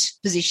about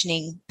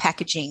positioning,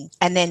 packaging,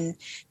 and then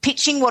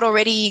pitching what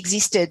already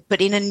existed,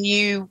 but in a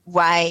new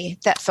way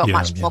that felt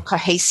much more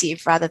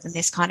cohesive rather than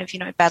this kind of,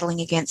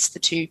 battling against the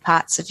two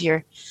parts of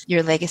your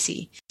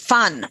legacy.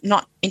 Fun,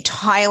 not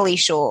entirely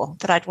sure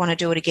that I'd want to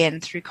do it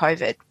again through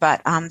COVID,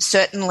 but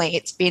certainly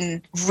it's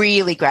been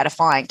really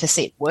gratifying to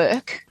see it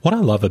work. What I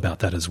love about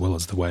that as well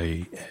is the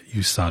way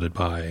you started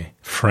by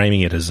framing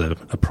it as a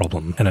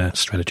problem and a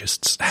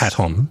strategist's hat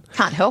on.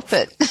 Can't help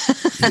it.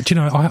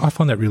 I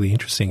find that really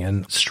interesting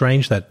and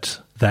strange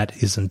that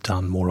isn't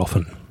done more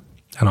often,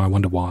 and I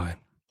wonder why.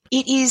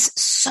 It is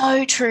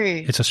so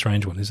true. It's a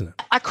strange one, isn't it?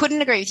 I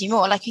couldn't agree with you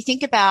more. Like, you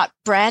think about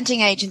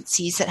branding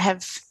agencies that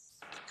have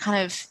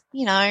kind of,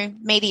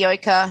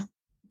 mediocre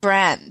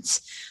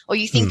brands, or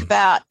you think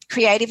about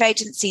creative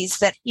agencies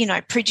that,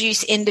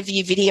 produce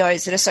end-of-year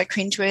videos that are so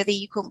cringeworthy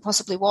you couldn't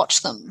possibly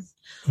watch them.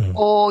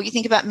 Or you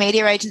think about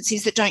media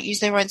agencies that don't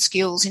use their own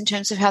skills in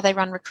terms of how they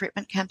run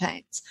recruitment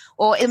campaigns.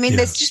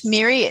 There's just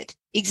myriad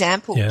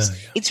examples. Yeah.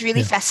 It's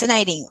really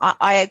fascinating.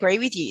 I agree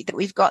with you that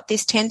we've got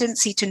this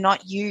tendency to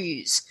not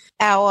use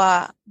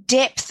our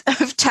depth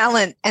of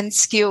talent and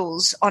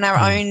skills on our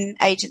own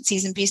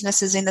agencies and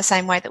businesses in the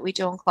same way that we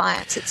do on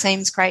clients. It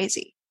seems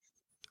crazy.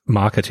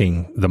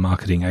 The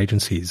marketing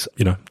agencies,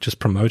 just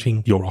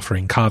promoting your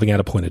offering, carving out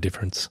a point of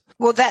difference.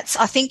 Well,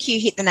 I think you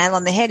hit the nail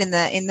on the head in the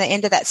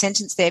end of that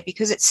sentence there,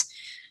 because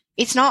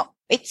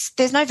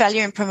there's no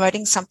value in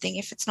promoting something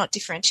if it's not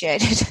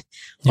differentiated.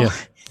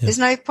 There's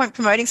no point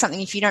promoting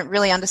something if you don't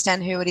really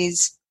understand who it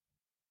is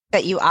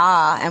that you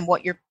are and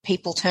what your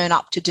people turn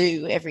up to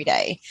do every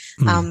day.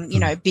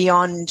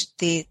 Beyond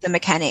the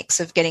mechanics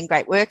of getting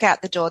great work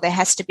out the door, there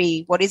has to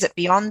be, what is it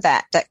beyond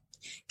that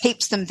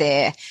keeps them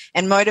there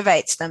and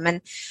motivates them.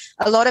 And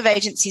a lot of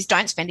agencies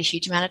don't spend a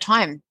huge amount of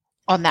time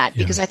on that,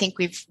 because I think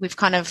we've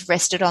kind of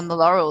rested on the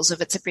laurels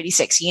of it's a pretty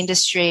sexy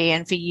industry,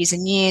 and for years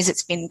and years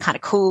it's been kind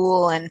of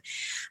cool, and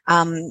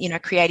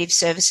creative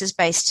services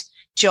based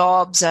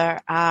jobs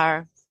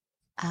are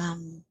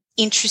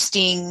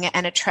interesting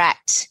and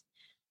attract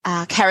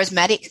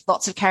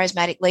lots of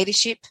charismatic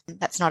leadership.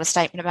 That's not a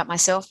statement about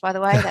myself, by the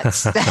way.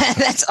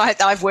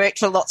 I've worked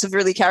for lots of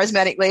really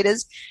charismatic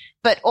leaders,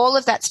 but all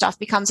of that stuff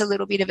becomes a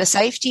little bit of a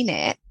safety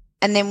net.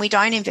 And then we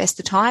don't invest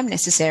the time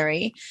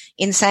necessary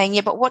in saying,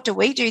 yeah, but what do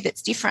we do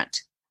that's different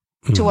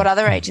to what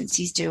other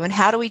agencies do? And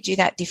how do we do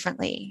that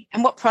differently?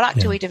 And what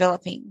product are we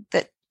developing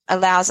that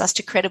allows us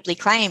to credibly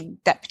claim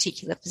that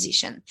particular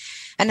position?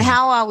 And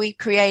how are we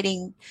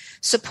creating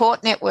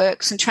support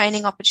networks and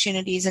training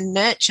opportunities and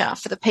nurture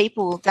for the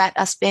people that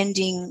are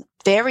spending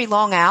very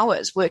long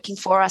hours working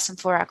for us and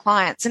for our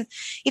clients? And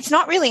it's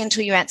not really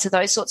until you answer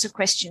those sorts of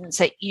questions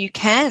that you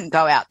can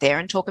go out there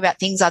and talk about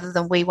things other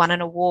than we won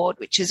an award,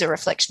 which is a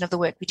reflection of the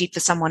work we did for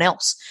someone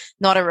else,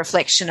 not a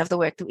reflection of the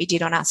work that we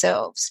did on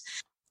ourselves.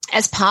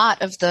 As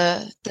part of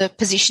the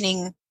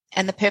positioning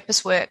and the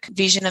purpose work,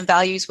 vision and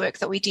values work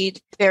that we did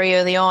very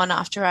early on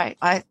after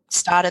I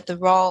started the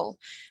role,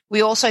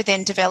 we also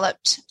then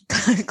developed,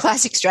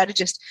 classic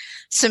strategist,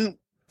 some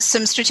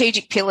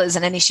strategic pillars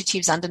and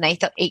initiatives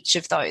underneath each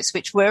of those,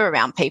 which were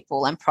around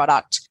people and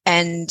product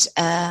and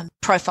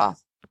profile.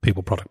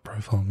 People, product,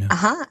 profile,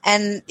 yeah.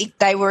 And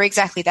they were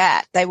exactly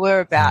that. They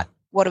were about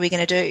what are we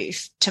going to do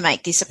to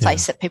make this a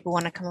place that people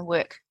want to come and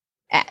work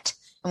at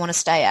and want to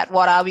stay at?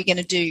 What are we going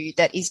to do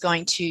that is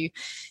going to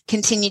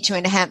continue to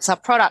enhance our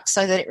product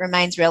so that it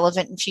remains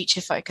relevant and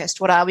future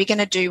focused? What are we going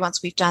to do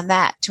once we've done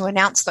that to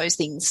announce those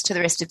things to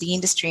the rest of the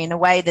industry in a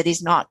way that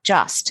is not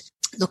just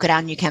look at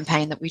our new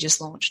campaign that we just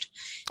launched?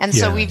 And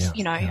so we've,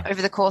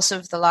 over the course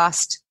of the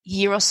last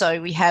year or so,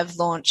 we have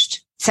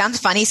launched, sounds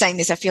funny saying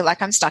this, I feel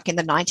like I'm stuck in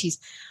the 90s.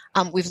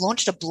 We've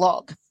launched a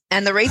blog.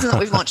 And the reason that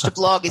we've launched a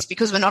blog is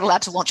because we're not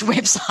allowed to launch a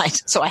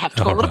website. So I have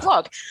to call it a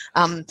blog.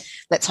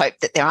 Let's hope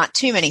that there aren't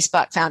too many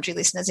Spark Foundry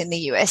listeners in the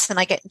US and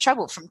I get in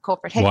trouble from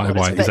corporate headquarters.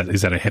 Why?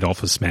 Is that a head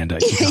office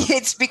mandate?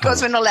 It's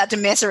because we're not allowed to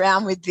mess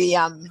around with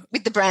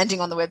the branding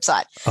on the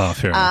website. Oh,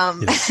 fair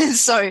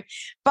enough.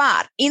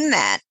 But in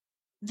that,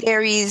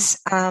 there is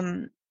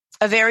a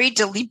very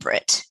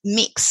deliberate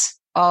mix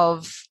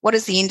of what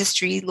does the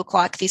industry look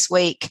like this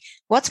week?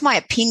 What's my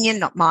opinion,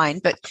 not mine,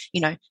 but,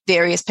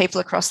 various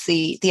people across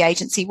the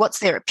agency, what's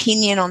their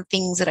opinion on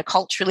things that are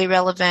culturally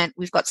relevant?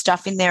 We've got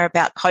stuff in there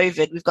about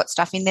COVID. We've got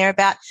stuff in there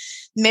about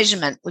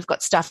measurement. We've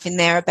got stuff in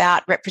there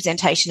about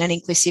representation and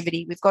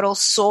inclusivity. We've got all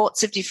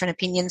sorts of different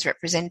opinions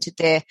represented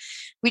there,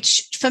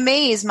 which for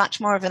me is much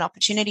more of an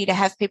opportunity to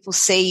have people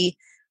see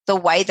the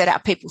way that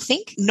our people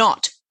think,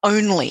 not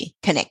only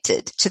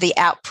connected to the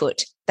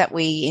output that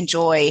we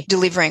enjoy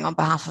delivering on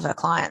behalf of our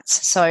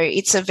clients. So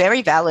it's a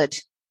very,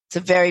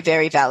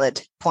 very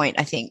valid point,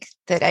 I think,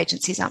 that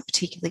agencies aren't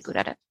particularly good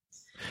at it.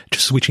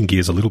 Just switching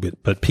gears a little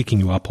bit, but picking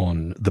you up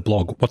on the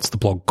blog, what's the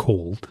blog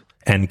called?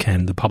 And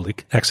can the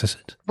public access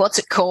it? What's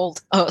it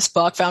called? Oh,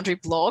 Spark Foundry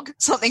blog?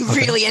 Something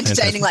really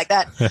entertaining like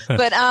that.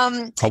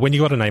 But when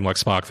you got a name like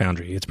Spark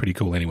Foundry, it's pretty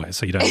cool anyway.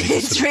 So you don't need to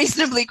it's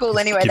reasonably cool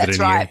anyway. That's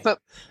right. But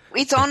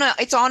it's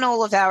on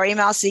all of our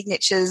email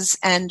signatures,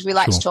 and we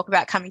like to talk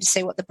about coming to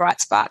see what the bright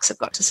sparks have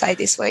got to say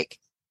this week.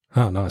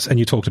 Oh, nice. And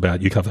you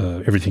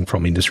cover everything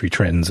from industry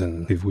trends,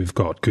 and we've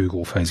got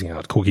Google phasing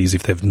out cookies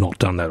if they've not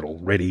done that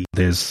already.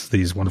 There's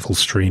these wonderful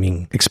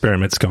streaming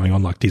experiments going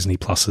on, like Disney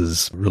Plus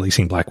is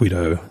releasing Black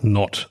Widow,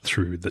 not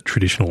through the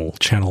traditional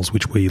channels,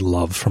 which we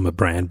love from a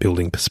brand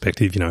building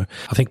perspective.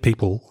 I think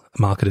people,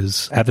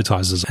 marketers,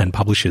 advertisers and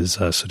publishers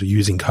are sort of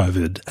using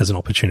COVID as an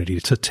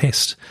opportunity to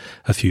test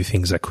a few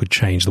things that could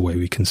change the way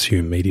we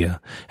consume media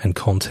and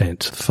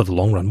content for the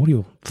long run. What are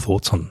your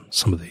thoughts on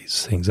some of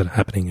these things that are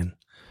happening, and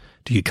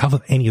do you cover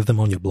any of them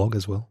on your blog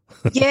as well?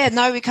 Yeah,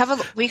 no, we cover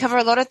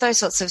a lot of those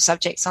sorts of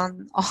subjects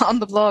on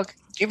the blog.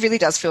 It really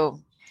does feel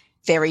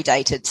very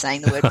dated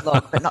saying the word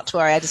blog, but not to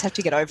worry, I just have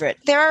to get over it.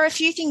 There are a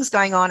few things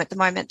going on at the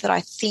moment that I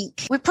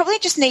think we probably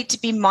just need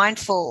to be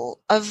mindful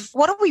of.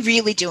 What are we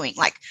really doing?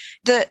 Like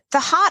the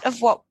heart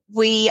of what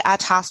we are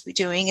tasked with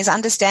doing is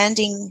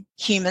understanding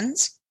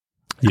humans,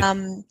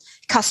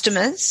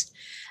 customers,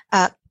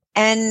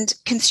 and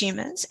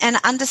consumers, and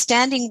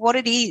understanding what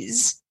it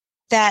is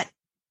that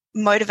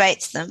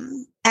motivates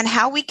them and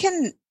how we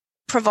can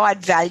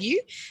provide value.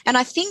 And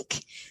I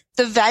think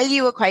the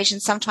value equation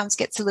sometimes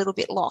gets a little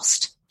bit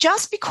lost.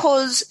 Just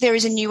because there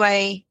is a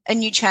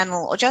new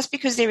channel, or just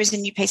because there is a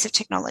new piece of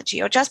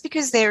technology, or just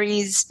because there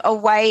is a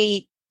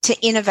way to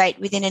innovate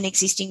within an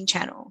existing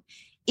channel,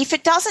 if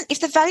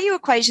the value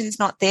equation is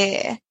not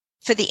there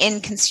for the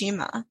end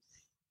consumer,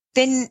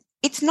 then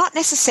it's not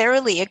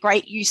necessarily a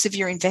great use of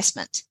your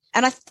investment.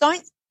 And I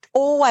don't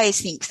always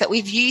think that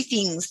we view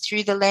things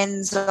through the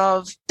lens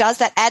of, does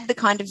that add the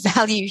kind of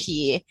value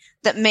here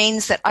that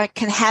means that I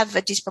can have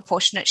a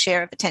disproportionate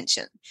share of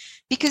attention?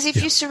 Because if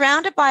you're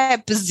surrounded by a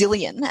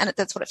bazillion, and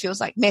that's what it feels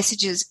like,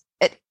 messages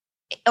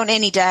on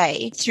any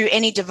day, through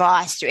any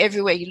device, through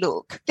everywhere you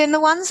look, then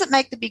the ones that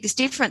make the biggest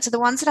difference are the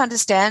ones that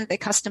understand their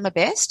customer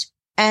best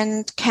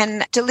and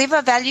can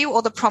deliver value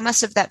or the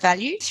promise of that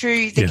value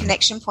through the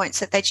connection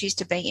points that they choose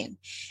to be in.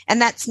 And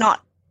that's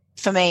not,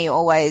 for me,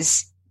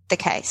 always the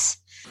case.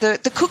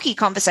 The cookie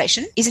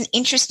conversation is an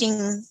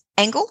interesting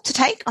angle to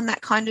take on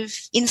that kind of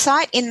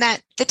insight, in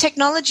that the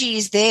technology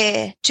is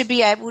there to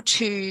be able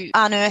to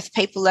unearth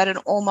people at an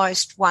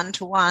almost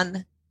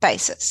one-to-one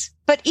basis.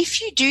 But if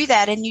you do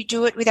that and you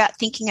do it without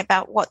thinking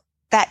about what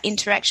that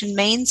interaction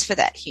means for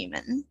that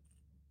human,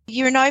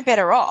 you're no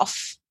better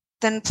off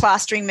than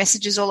plastering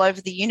messages all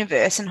over the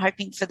universe and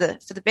hoping for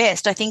the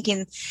best. I think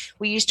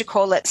we used to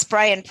call it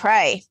spray and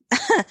pray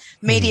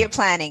media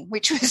planning,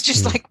 which was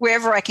just like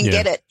wherever I can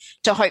get it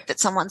to hope that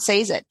someone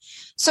sees it.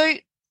 So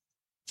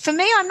for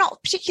me, I'm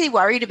not particularly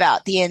worried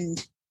about the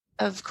end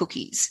of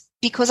cookies,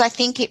 because I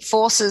think it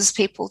forces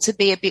people to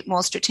be a bit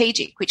more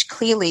strategic, which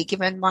clearly,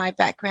 given my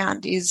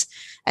background, is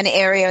an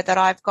area that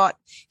I've got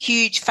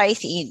huge faith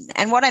in.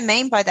 And what I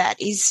mean by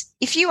that is,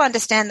 if you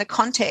understand the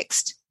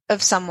context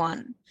of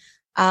someone,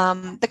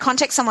 the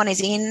context someone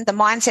is in, the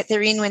mindset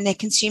they're in when they're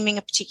consuming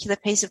a particular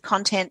piece of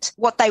content,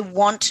 what they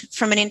want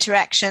from an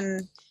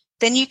interaction,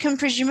 then you can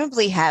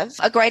presumably have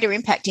a greater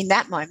impact in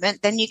that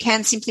moment than you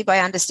can simply by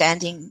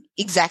understanding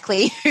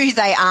exactly who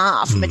they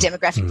are from a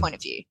demographic point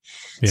of view.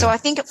 Yeah. So I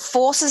think it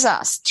forces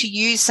us to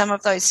use some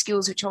of those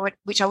skills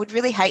which I would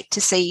really hate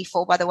to see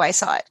fall by the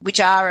wayside, which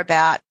are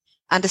about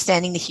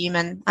understanding the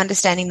human,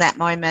 understanding that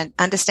moment,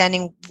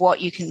 understanding what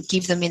you can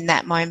give them in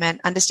that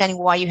moment, understanding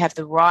why you have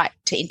the right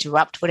to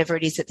interrupt whatever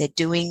it is that they're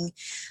doing.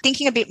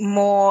 Thinking a bit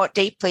more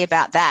deeply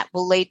about that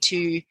will lead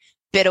to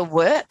better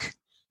work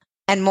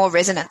and more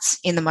resonance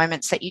in the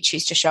moments that you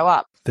choose to show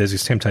up. There's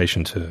this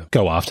temptation to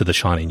go after the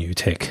shiny new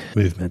tech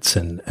movements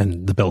and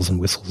the bells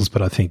and whistles,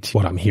 but I think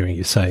what I'm hearing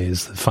you say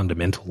is the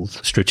fundamentals,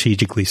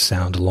 strategically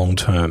sound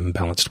long-term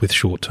balanced with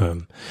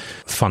short-term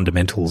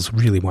fundamentals,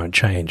 really won't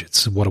change.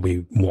 It's what do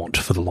we want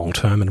for the long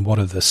term, and what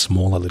are the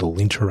smaller little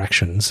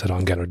interactions that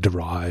I'm going to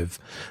derive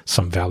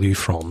some value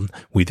from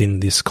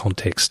within this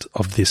context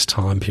of this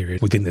time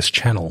period, within this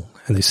channel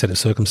and this set of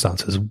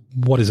circumstances.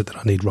 What is it that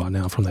I need right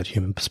now from that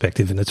human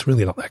perspective? And it's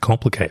really not that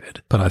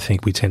complicated, but I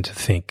think we tend to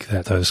think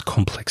that those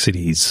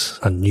complexities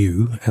are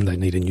new and they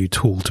need a new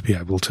tool to be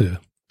able to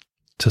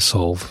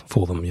solve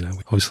for them. You know,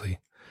 obviously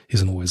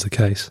isn't always the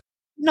case.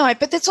 No,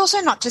 but that's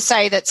also not to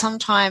say that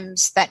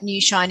sometimes that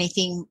new shiny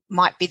thing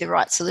might be the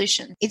right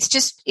solution. It's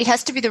just, it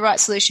has to be the right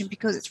solution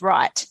because it's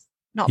right,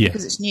 not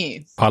because it's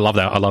new. I love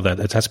that.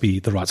 It has to be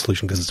the right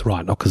solution because it's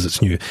right, not because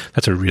it's new.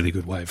 That's a really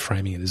good way of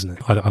framing it, isn't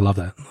it? I love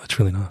that. That's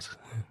really nice.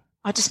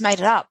 I just made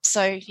it up,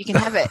 so you can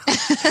have it.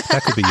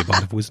 That could be your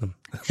bite of wisdom.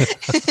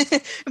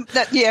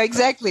 Yeah,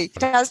 exactly.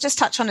 I was just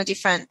touch on a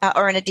different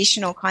or an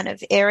additional kind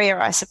of area,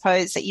 I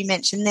suppose, that you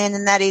mentioned then,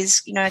 and that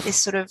is, you know, this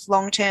sort of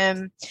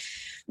long-term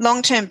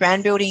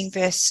brand building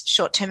versus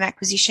short-term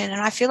acquisition.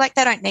 And I feel like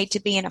they don't need to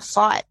be in a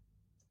fight.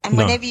 And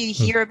whenever you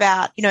hear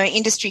about, you know,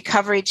 industry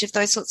coverage of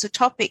those sorts of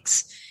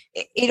topics,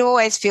 it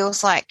always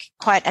feels like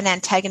quite an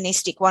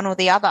antagonistic one or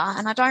the other.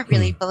 And I don't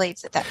really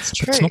believe that that's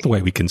true. It's not the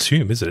way we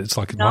consume, is it? It's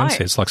like in one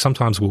sense, like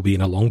sometimes we'll be in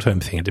a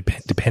long-term thing, and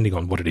depending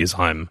on what it is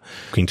I'm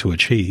looking to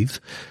achieve,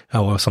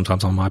 or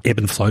sometimes I might ebb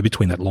and flow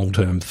between that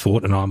long-term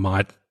thought, and I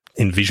might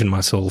envision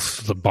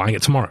myself buying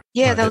it tomorrow.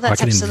 Yeah,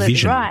 that's absolutely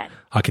right.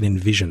 I can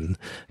envision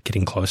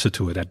getting closer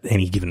to it at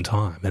any given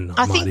time. And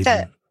I think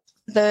that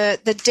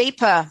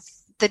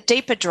the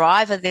deeper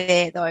driver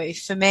there, though,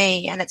 for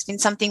me, and it's been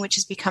something which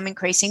has become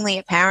increasingly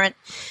apparent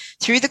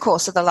through the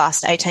course of the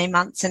last 18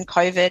 months and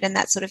COVID and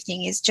that sort of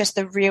thing, is just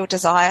the real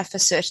desire for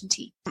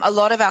certainty. A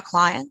lot of our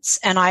clients,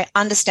 and I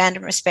understand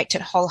and respect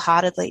it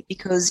wholeheartedly,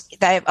 because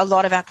a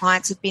lot of our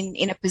clients have been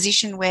in a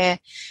position where,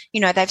 you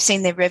know, they've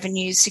seen their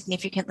revenues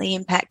significantly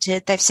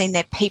impacted. They've seen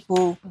their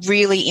people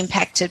really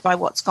impacted by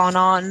what's gone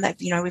on.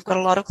 We've got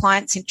a lot of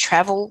clients in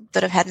travel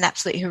that have had an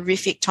absolutely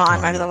horrific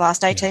time over the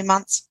last 18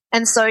 months.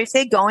 And so if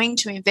they're going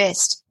to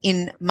invest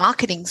in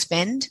marketing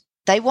spend,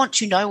 they want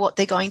to know what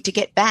they're going to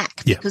get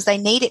back because they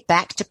need it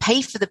back to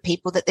pay for the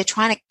people that they're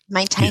trying to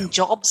maintain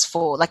jobs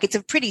for. Like, it's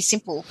a pretty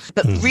simple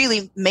but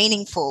really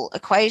meaningful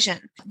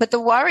equation. But the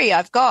worry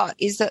I've got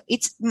is that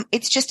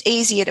it's just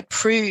easier to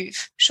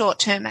prove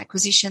short-term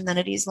acquisition than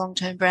it is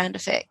long-term brand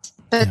effect.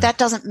 But that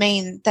doesn't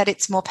mean that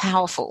it's more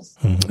powerful.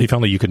 If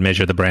only you could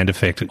measure the brand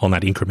effect on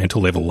that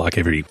incremental level, like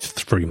every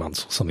 3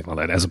 months or something like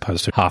that, as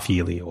opposed to half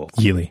yearly or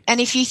yearly. And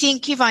if you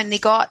think you've only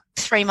got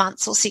 3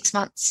 months or 6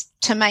 months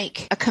to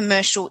make a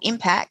commercial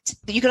impact,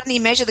 you can only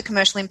measure the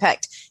commercial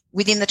impact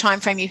within the time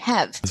frame you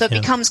have. So it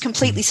becomes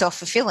completely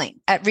self-fulfilling.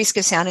 At risk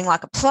of sounding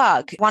like a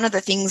plug, one of the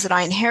things that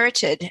I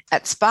inherited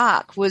at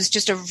Spark was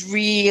just a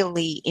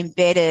really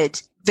embedded,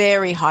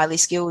 very highly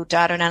skilled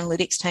data and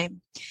analytics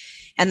team.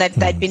 And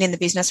they'd been in the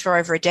business for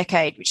over a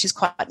decade, which is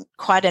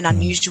quite an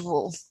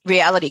unusual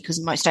reality, because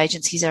most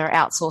agencies are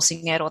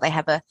outsourcing it, or they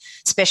have a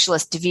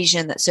specialist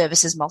division that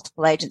services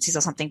multiple agencies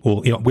or something.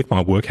 Well, you know, with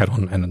my work hat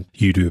on, and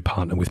you do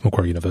partner with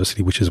Macquarie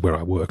University, which is where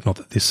I work, not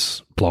that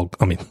this blog,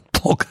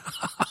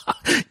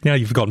 Now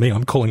you've got me.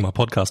 I'm calling my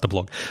podcast a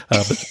blog.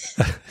 But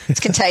it's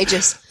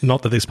contagious.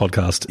 Not that this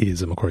podcast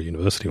is a Macquarie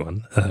University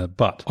one,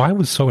 but I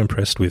was so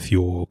impressed with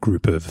your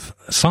group of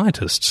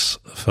scientists,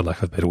 for lack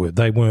of a better word.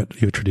 They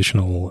weren't your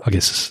traditional, I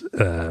guess,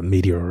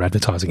 media or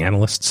advertising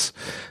analysts.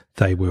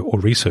 They were, or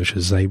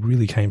researchers. They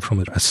really came from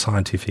a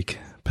scientific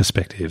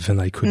perspective, and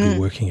they could be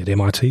working at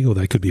MIT or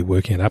they could be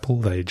working at Apple.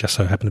 They just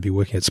so happen to be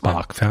working at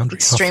Spark Foundry.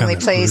 Extremely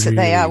pleased that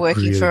they are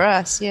working for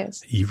us,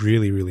 yes.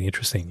 Really, really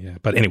interesting, yeah.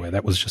 But anyway,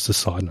 that was just a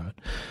side note.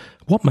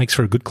 What makes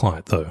for a good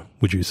client, though,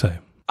 would you say?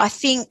 I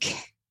think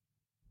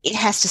it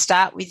has to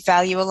start with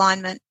value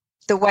alignment,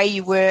 the way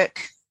you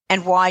work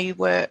and why you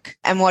work,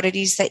 and what it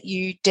is that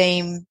you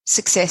deem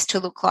success to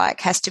look like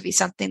has to be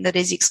something that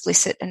is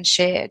explicit and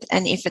shared.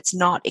 And if it's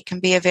not, it can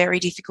be a very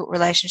difficult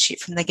relationship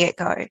from the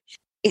get-go.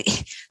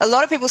 A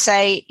lot of people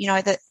say,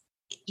 that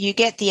you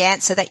get the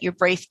answer that your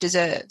brief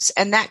deserves.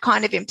 And that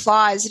kind of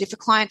implies that if a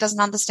client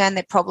doesn't understand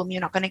their problem, you're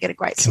not going to get a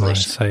great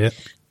solution. Can I say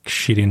it?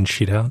 Shit in,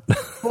 shit out.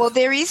 Well,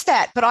 there is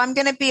that. But I'm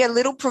going to be a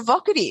little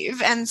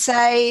provocative and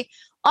say,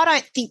 I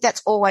don't think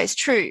that's always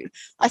true.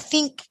 I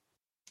think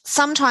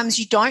sometimes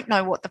you don't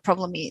know what the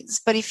problem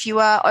is. But if you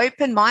are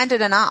open-minded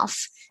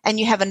enough and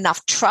you have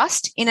enough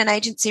trust in an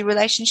agency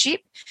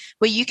relationship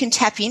where you can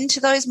tap into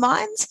those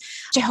minds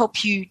to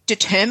help you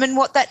determine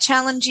what that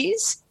challenge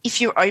is, if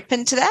you're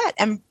open to that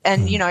and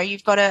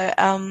you've got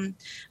a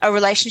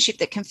relationship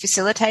that can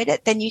facilitate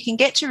it, then you can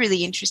get to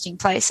really interesting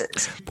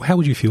places. How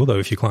would you feel, though,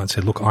 if your client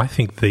said, look, I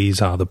think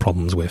these are the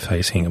problems we're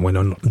facing and we're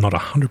not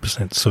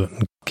 100%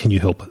 certain. Can you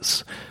help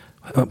us?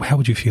 How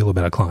would you feel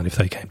about a client if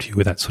they came to you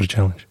with that sort of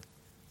challenge?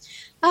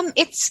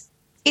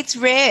 It's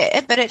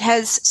rare, but it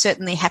has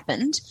certainly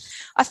happened.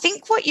 I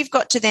think what you've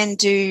got to then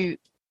do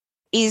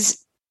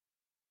is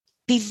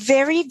be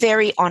very,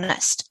 very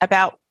honest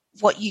about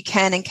what you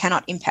can and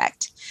cannot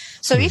impact.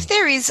 So if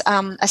there is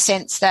a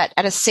sense that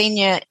at a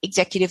senior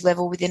executive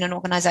level within an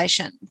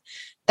organisation,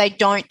 they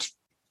don't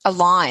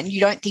align, you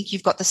don't think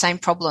you've got the same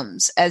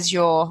problems as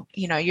your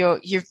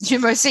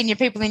most senior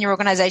people in your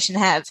organisation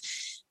have,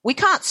 we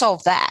can't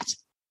solve that.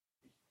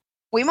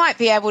 We might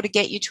be able to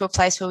get you to a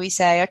place where we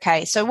say,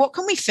 okay, so what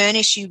can we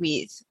furnish you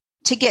with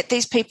to get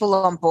these people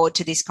on board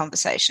to this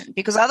conversation?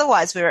 Because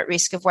otherwise we're at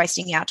risk of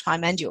wasting our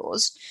time and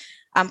yours,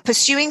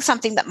 pursuing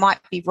something that might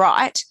be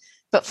right,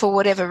 but for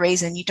whatever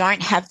reason you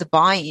don't have the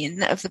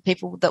buy-in of the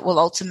people that will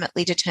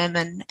ultimately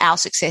determine our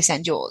success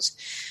and yours.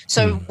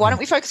 So why don't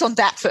we focus on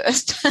that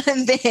first?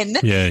 And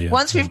then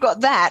once we've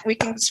got that, we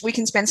can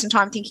spend some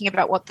time thinking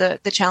about what the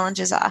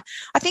challenges are.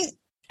 I think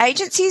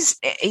agencies,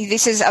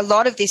 a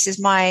lot of this is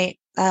my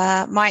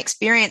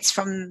experience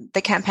from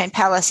the Campaign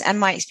Palace and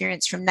my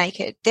experience from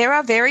Naked. There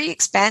are very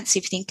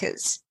expansive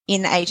thinkers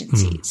in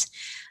agencies.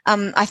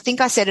 I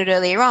think I said it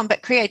earlier on,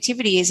 but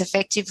creativity is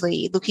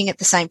effectively looking at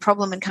the same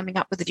problem and coming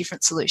up with a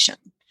different solution.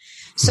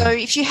 So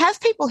if you have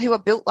people who are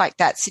built like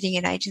that sitting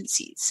in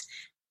agencies,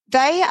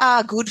 they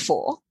are good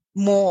for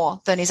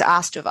more than is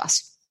asked of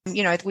us.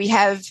 We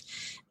have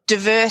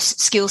diverse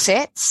skill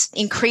sets,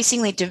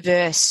 increasingly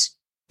diverse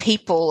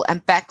people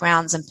and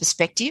backgrounds and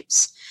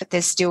perspectives, but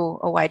there's still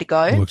a way to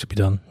go. Work to be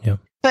done, yeah.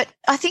 But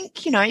I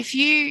think, if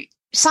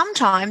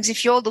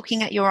you're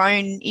looking at your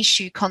own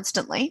issue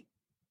constantly,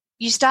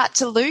 you start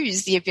to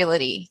lose the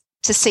ability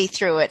to see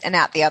through it and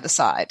out the other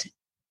side.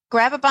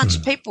 Grab a bunch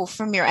of people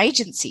from your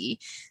agency,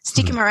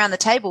 stick them around the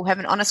table, have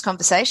an honest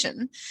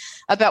conversation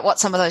about what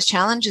some of those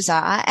challenges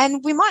are.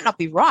 And we might not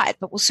be right,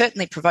 but we'll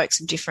certainly provoke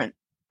some different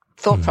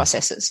thought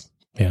processes.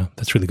 Yeah,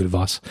 that's really good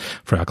advice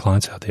for our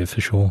clients out there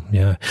for sure.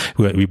 Yeah.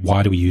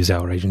 Why do we use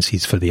our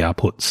agencies for the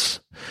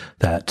outputs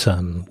that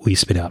we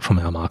spit out from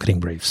our marketing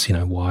briefs?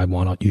 Why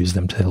not use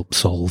them to help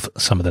solve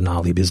some of the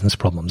gnarly business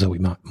problems that we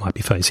might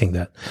be facing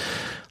that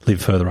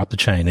live further up the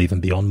chain, even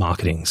beyond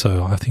marketing?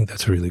 So I think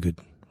that's a really good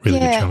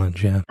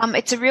challenge. Yeah.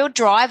 It's a real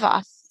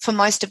driver for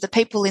most of the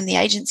people in the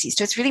agencies.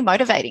 So it's really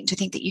motivating to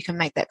think that you can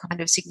make that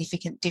kind of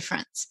significant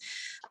difference.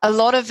 A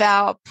lot of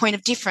our point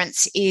of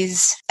difference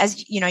is,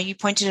 as you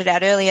pointed it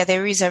out earlier,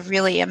 there is a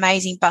really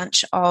amazing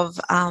bunch of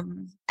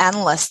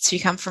analysts who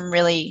come from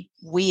really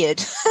weird,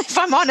 if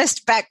I'm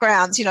honest,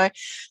 backgrounds,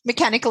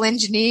 mechanical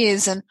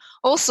engineers and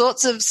all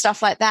sorts of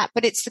stuff like that.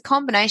 But it's the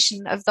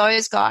combination of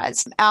those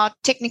guys, our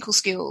technical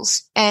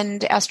skills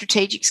and our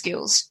strategic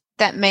skills,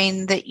 that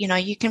mean that,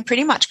 you can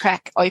pretty much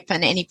crack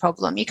open any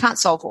problem. You can't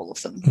solve all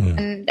of them.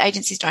 And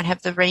agencies don't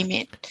have the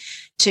remit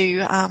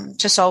to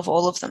solve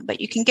all of them, but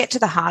you can get to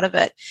the heart of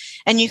it.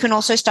 And you can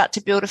also start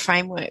to build a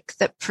framework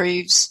that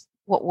proves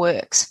what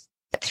works.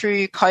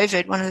 Through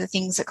COVID, one of the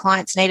things that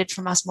clients needed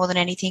from us more than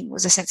anything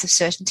was a sense of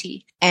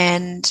certainty.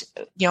 And,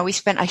 we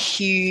spent a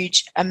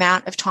huge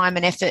amount of time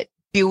and effort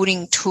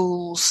building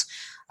tools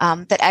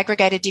that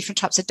aggregated different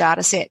types of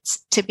data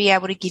sets to be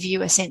able to give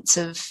you a sense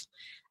of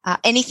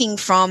anything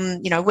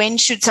from, when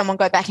should someone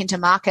go back into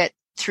market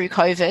through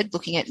COVID,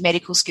 looking at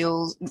medical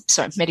skills,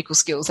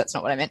 that's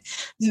not what I meant,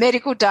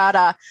 medical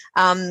data,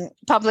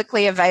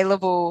 publicly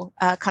available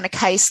kind of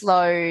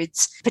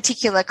caseloads,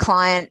 particular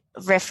client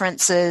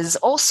references,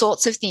 all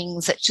sorts of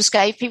things that just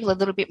gave people a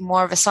little bit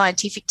more of a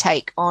scientific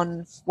take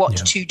on what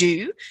to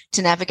do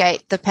to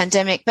navigate the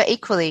pandemic, but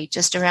equally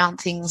just around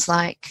things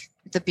like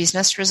the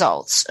business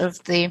results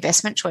of the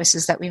investment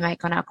choices that we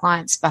make on our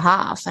clients'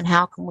 behalf, and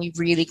how can we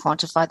really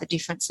quantify the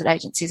difference that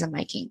agencies are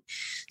making.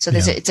 So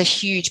it's a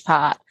huge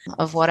part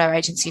of what our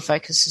agency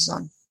focuses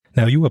on.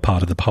 Now, you were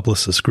part of the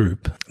Publicis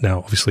Group. Now,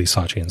 obviously,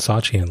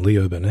 Saatchi and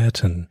Leo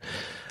Burnett and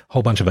a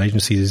whole bunch of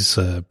agencies,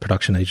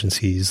 production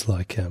agencies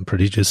like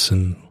Prodigious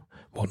and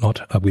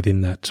whatnot are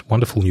within that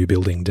wonderful new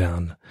building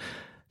down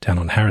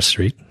on Harris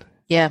Street.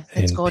 Yeah,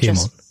 it's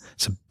gorgeous. Pyrmont.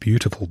 It's a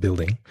beautiful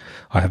building.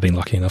 I have been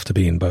lucky enough to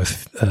be in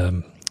both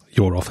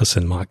your office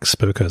and Mike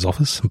Spurko's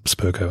office.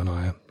 Spurko and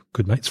I are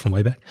good mates from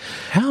way back.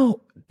 How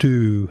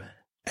do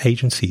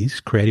agencies,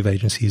 creative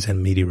agencies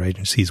and media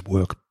agencies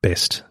work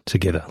best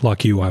together?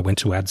 Like you, I went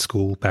to ad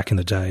school back in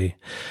the day,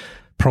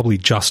 probably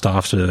just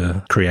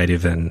after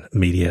creative and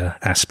media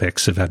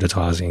aspects of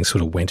advertising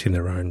sort of went in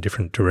their own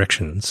different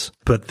directions.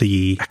 But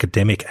the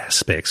academic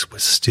aspects were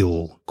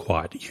still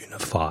quite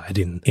unified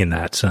in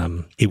that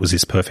it was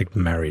this perfect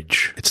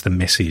marriage. It's the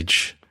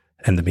message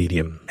and the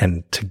medium.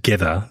 And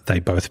together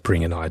they both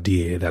bring an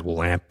idea that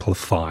will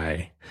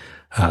amplify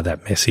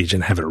that message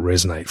and have it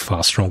resonate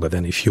far stronger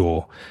than if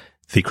you're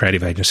the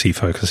creative agency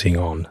focusing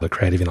on the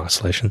creative in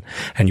isolation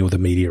and you're the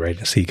media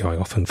agency going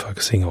off and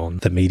focusing on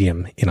the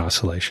medium in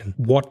isolation.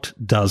 What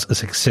does a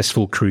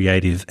successful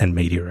creative and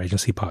media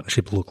agency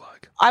partnership look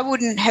like? I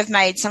wouldn't have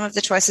made some of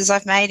the choices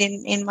I've made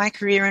in my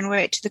career and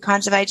worked the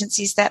kinds of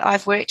agencies that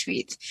I've worked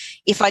with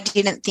if I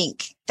didn't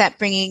think that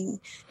bringing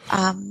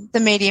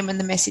the medium and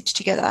the message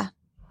together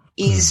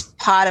is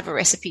part of a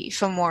recipe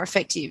for more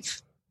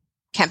effective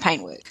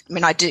campaign work. I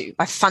mean, I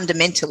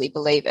fundamentally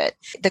believe it.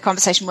 The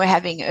conversation we're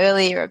having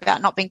earlier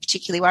about not being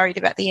particularly worried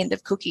about the end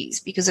of cookies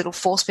because it'll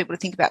force people to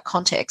think about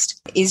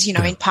context is,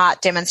 in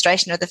part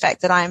demonstration of the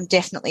fact that I am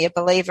definitely a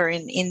believer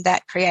in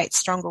that creates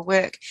stronger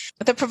work.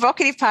 But the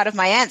provocative part of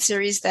my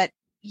answer is that,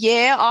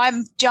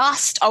 I'm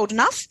just old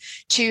enough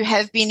to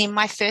have been in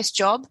my first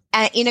job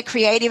in a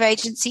creative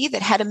agency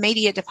that had a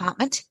media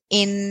department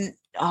in,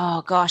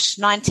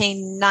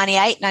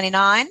 1998,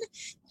 99.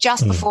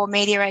 Just before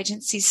media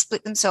agencies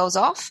split themselves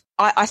off.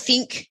 I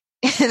think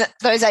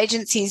those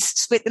agencies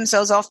split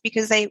themselves off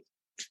because they,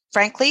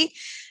 frankly,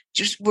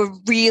 just were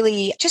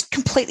really just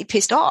completely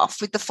pissed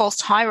off with the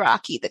false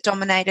hierarchy that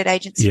dominated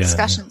agency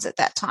discussions at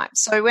that time.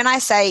 So when I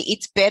say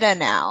it's better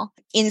now,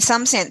 in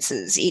some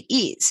senses it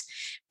is,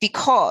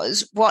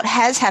 because what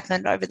has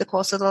happened over the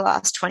course of the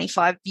last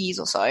 25 years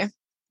or so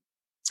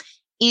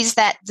is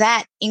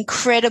that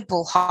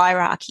incredible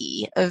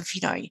hierarchy of,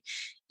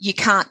 you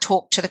can't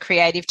talk to the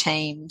creative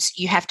teams.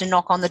 You have to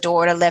knock on the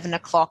door at 11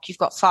 o'clock. You've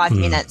got 5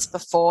 minutes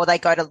before they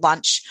go to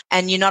lunch,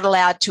 and you're not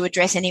allowed to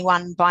address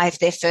anyone by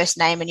their first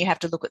name, and you have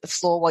to look at the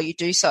floor while you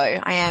do so.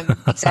 I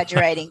am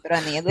exaggerating, but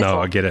only a little.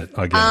 No, I get it.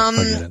 I get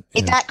it.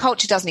 Yeah. That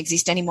culture doesn't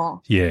exist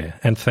anymore. Yeah,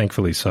 and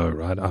thankfully so,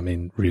 right? I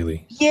mean,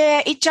 really.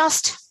 Yeah,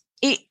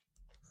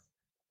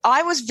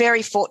 I was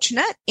very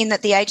fortunate in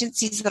that the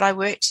agencies that I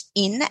worked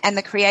in and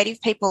the creative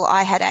people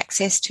I had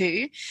access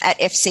to at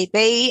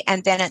FCB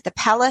and then at the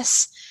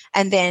Palace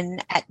and then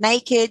at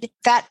Naked,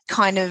 that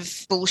kind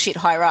of bullshit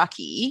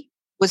hierarchy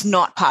was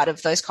not part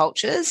of those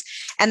cultures.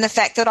 And the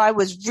fact that I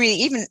was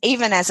really,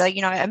 even as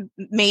a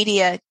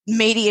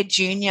media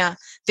junior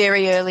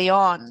very early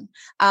on,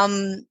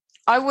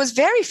 I was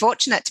very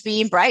fortunate to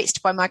be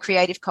embraced by my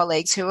creative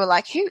colleagues who were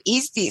like, who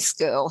is this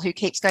girl who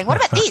keeps going, what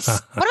about this?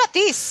 What about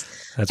this?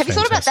 Have you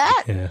thought about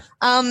that? Yeah.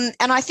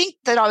 And I think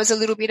that I was a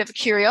little bit of a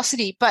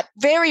curiosity, but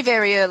very,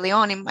 very early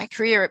on in my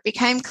career, it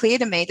became clear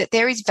to me that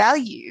there is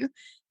value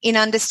in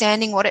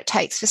understanding what it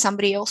takes for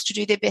somebody else to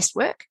do their best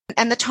work.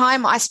 And the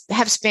time I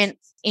have spent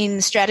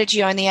in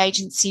strategy-only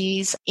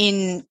agencies,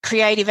 in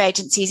creative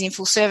agencies, in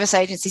full-service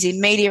agencies,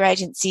 in media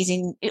agencies,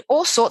 in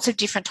all sorts of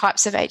different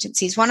types of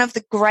agencies, one of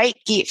the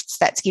great gifts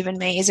that's given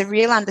me is a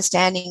real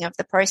understanding of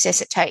the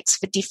process it takes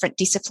for different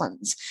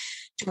disciplines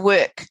to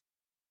work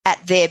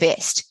at their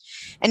best.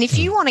 And if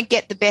you want to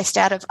get the best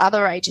out of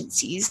other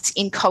agencies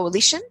in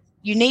coalition,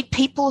 you need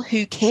people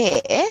who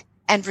care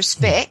and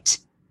respect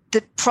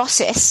the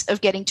process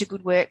of getting to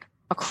good work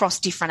across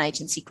different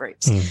agency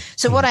groups.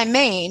 So what I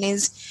mean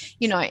is,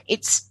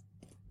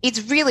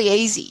 it's really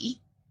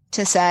easy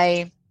to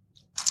say,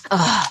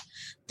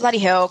 bloody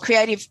hell,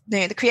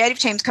 the creative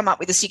team's come up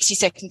with a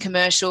 60-second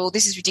commercial.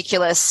 This is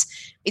ridiculous.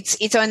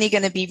 It's only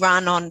going to be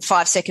run on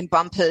 5-second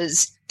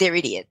bumpers. They're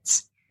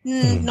idiots.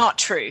 Not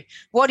true.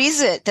 What is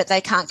it that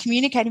they can't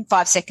communicate in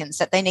 5 seconds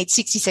that they need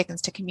 60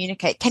 seconds to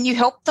communicate? Can you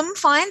help them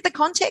find the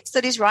context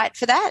that is right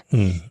for that?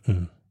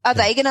 Are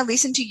they going to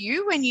listen to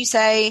you when you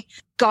say,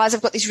 guys,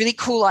 I've got this really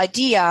cool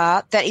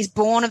idea that is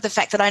born of the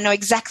fact that I know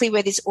exactly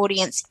where this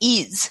audience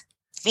is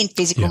in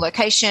physical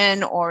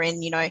location or in,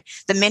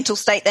 the mental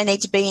state they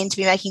need to be in to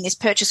be making this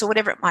purchase or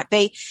whatever it might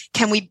be.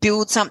 Can we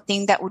build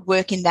something that would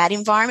work in that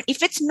environment?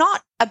 If it's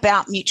not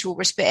about mutual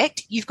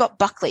respect, you've got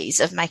Buckleys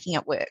of making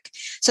it work.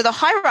 So the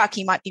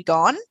hierarchy might be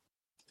gone,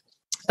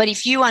 but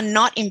if you are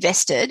not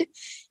invested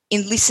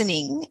in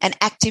listening and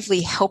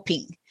actively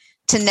helping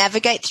to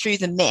navigate through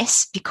the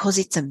mess, because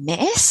it's a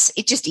mess,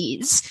 it just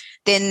is,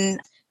 then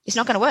it's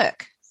not going to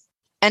work.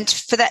 And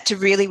for that to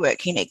really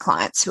work, you need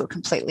clients who are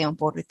completely on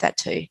board with that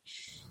too.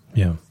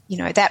 Yeah.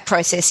 That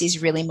process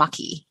is really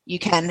mucky. You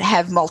can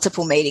have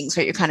multiple meetings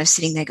where you're kind of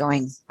sitting there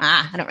going,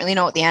 I don't really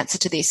know what the answer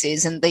to this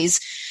is. And these,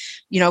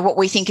 what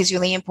we think is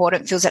really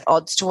important feels at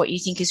odds to what you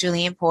think is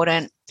really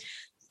important.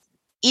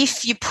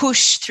 If you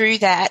push through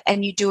that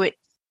and you do it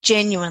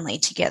genuinely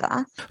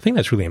together. I think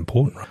that's really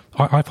important.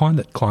 I find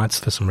that clients,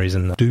 for some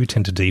reason, do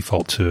tend to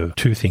default to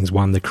two things.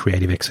 One, the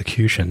creative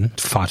execution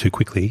far too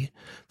quickly.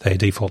 They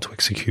default to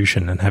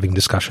execution and having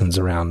discussions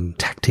around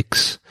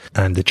tactics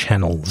and the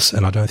channels.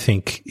 And I don't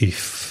think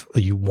if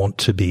you want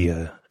to be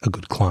a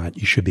good client,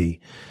 you should be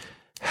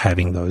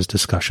having those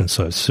discussions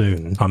so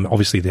soon.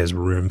 Obviously, there's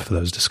room for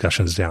those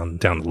discussions down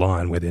the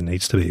line where there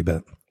needs to be,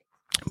 but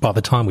by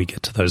the time we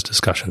get to those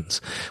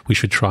discussions, we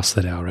should trust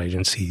that our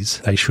agencies,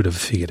 they should have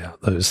figured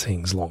out those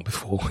things long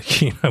before,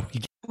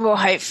 Well,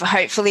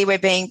 hopefully we're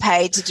being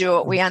paid to do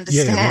what we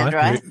understand,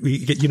 right?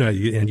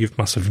 And you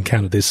must have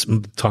encountered this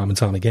time and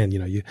time again.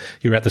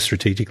 You're at the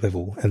strategic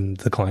level and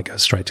the client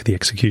goes straight to the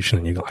execution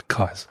and you're like,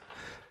 guys,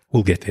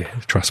 we'll get there,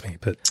 trust me.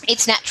 But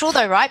it's natural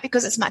though, right?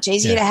 Because it's much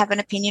easier to have an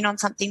opinion on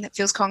something that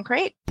feels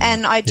concrete,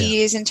 and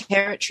ideas and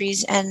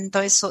territories and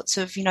those sorts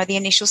of, the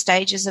initial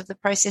stages of the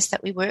process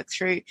that we work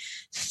through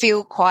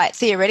feel quite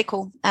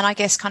theoretical and I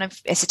guess kind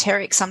of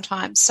esoteric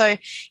sometimes. So,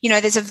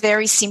 there's a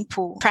very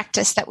simple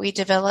practice that we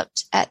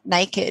developed at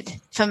Naked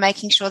for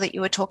making sure that you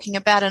were talking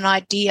about an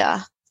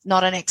idea,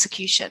 not an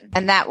execution.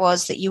 And that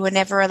was that you were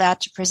never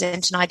allowed to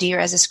present an idea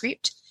as a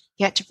script.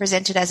 You had to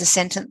present it as a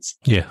sentence.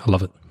 Yeah, I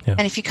love it. Yeah.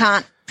 And if you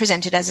can't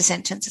present it as a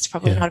sentence, it's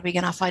probably not a big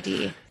enough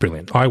idea.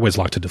 Brilliant. I always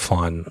like to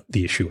define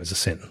the issue as a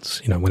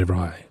sentence. whenever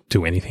I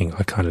do anything,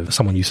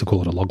 someone used to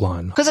call it a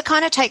logline. Because it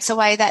kind of takes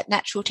away that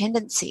natural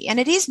tendency. And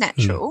it is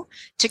natural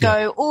to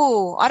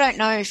go, I don't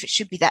know if it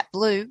should be that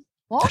blue.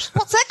 What?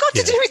 What's that got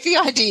to do with the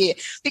idea?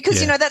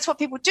 Because, that's what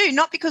people do,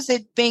 not because they're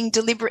being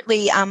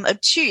deliberately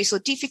obtuse or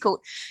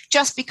difficult,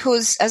 just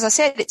because, as I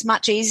said, it's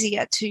much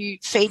easier to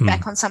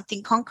feedback on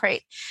something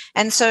concrete.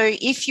 And so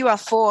if you are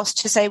forced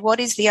to say, what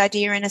is the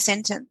idea in a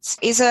sentence,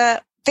 is a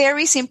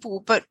very simple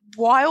but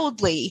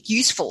wildly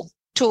useful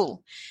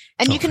tool.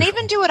 And you can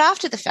even do it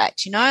after the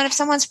fact, and if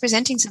someone's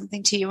presenting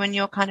something to you and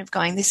you're kind of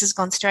going, this has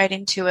gone straight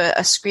into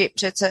a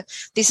script,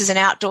 this is an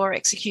outdoor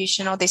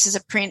execution, or this is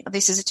a print, or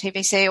this is a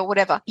TVC or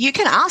whatever, you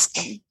can ask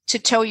them to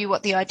tell you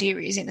what the idea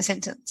is in a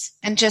sentence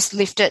and just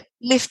lift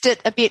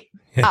it a bit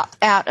up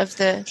out of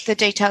the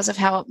details of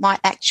how it might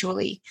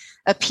actually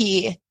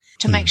appear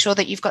to make sure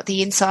that you've got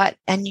the insight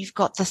and you've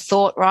got the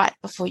thought right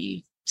before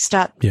you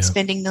start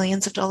spending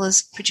millions of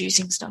dollars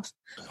producing stuff.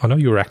 I know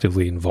you're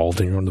actively involved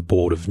and you're on the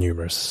board of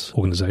numerous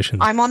organisations.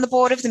 I'm on the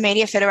board of the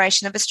Media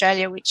Federation of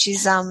Australia, which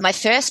is my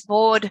first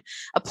board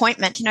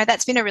appointment.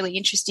 That's been a really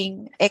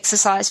interesting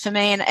exercise for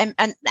me.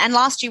 And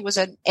last year was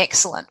an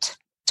excellent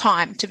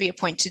time to be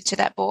appointed to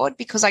that board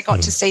because I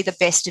got to see the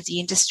best of the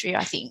industry,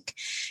 I think.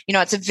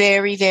 It's a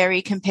very,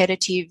 very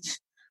competitive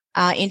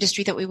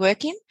industry that we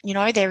work in.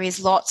 There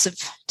is lots of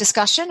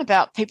discussion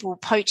about people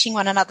poaching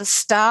one another's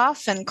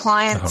staff and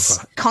clients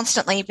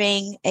constantly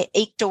being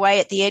eked away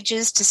at the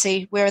edges to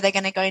see where are they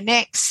going to go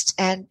next,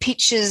 and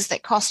pitches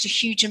that cost a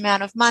huge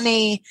amount of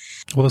money.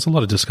 Well, there's a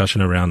lot of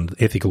discussion around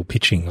ethical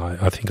pitching.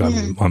 I think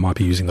I might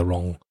be using the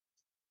wrong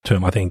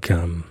term. I think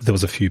there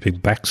was a few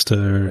people,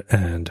 Baxter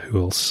and who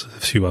else,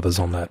 a few others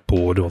on that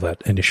board or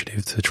that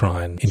initiative to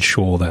try and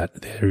ensure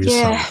that there is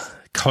some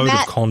code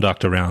of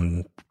conduct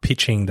around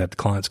pitching that the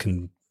clients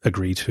can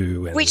agree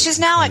to. Which has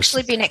now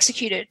actually been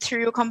executed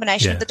through a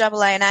combination of the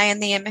AANA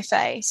and the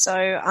MFA. So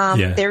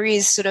there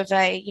is sort of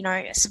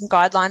some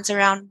guidelines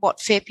around what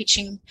fair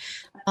pitching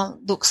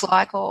looks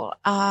like, or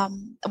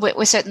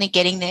we're certainly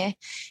getting there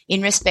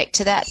in respect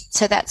to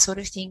that sort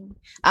of thing.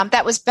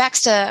 That was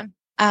Baxter.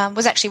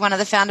 Was actually one of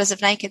the founders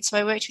of Naked, so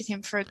I worked with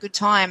him for a good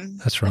time.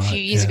 That's right. A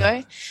few years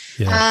ago.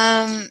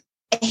 Yeah.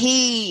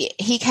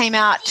 He came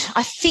out,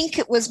 I think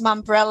it was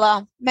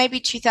Mumbrella,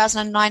 maybe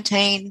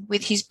 2019,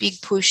 with his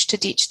big push to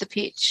ditch the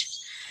pitch.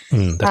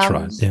 That's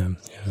right. Yeah.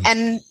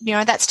 And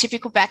that's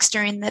typical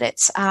Baxter in that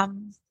it's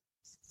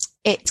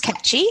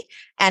catchy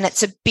and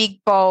it's a big,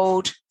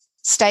 bold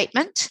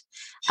statement.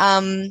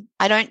 I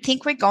don't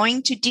think we're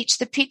going to ditch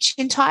the pitch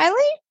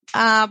entirely.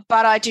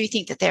 But I do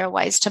think that there are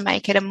ways to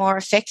make it a more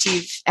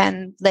effective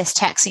and less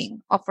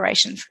taxing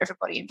operation for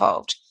everybody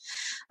involved,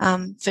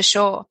 for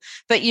sure.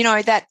 But,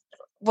 that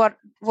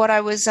what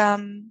I was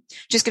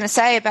just going to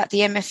say about the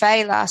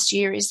MFA last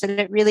year is that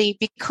it really,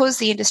 because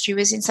the industry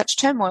was in such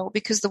turmoil,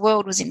 because the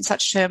world was in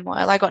such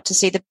turmoil, I got to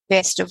see the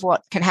best of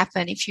what can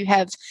happen if you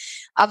have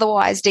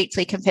otherwise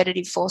deeply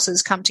competitive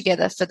forces come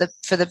together for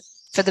the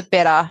for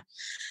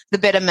the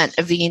betterment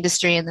of the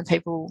industry and the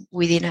people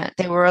within it.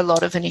 There were a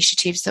lot of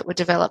initiatives that were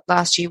developed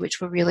last year,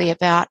 which were really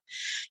about,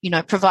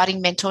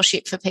 providing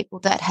mentorship for people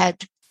that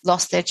had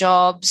lost their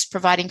jobs,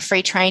 providing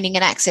free training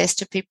and access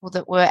to people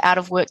that were out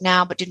of work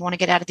now but didn't want to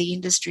get out of the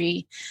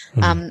industry.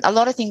 A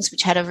lot of things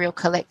which had a real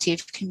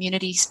collective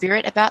community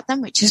spirit about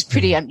them, which is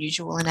pretty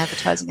unusual in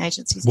advertising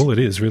agencies. Well, it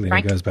is really.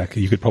 It goes back.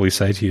 You could probably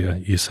say to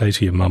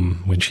your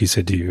mum when she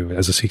said to you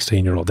as a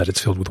 16-year-old that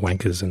it's filled with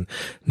wankers and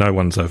no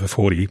one's over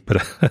 40, but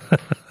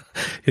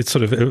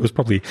it was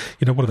probably,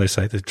 what do they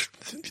say?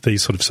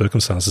 These sort of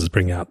circumstances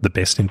bring out the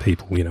best in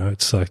people,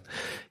 It's like,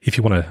 if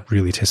you want to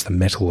really test the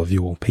mettle of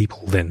your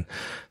people, then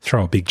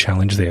throw a big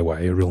challenge their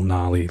way, a real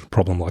gnarly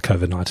problem like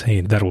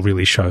COVID-19. That'll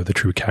really show the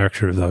true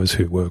character of those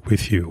who work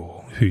with you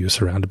or who you're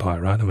surrounded by,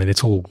 right? I mean,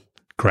 it's all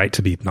great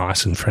to be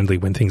nice and friendly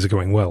when things are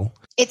going well.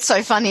 It's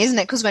so funny, isn't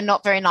it? Because we're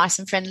not very nice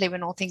and friendly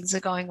when all things are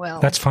going well.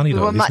 That's funny,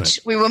 though,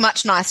 We were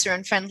much nicer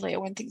and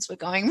friendlier when things were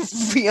going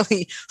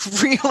really,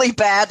 really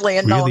badly,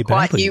 and no one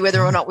quite knew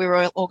whether or not we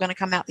were all going to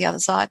come out the other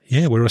side.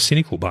 Yeah, we're a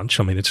cynical bunch.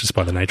 I mean, it's just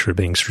by the nature of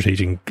being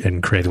strategic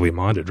and creatively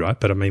minded, right?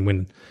 But I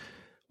mean,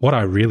 what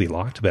I really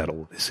liked about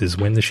all of this is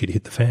when the shit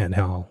hit the fan,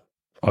 how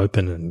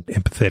open and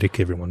empathetic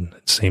everyone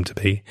seemed to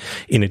be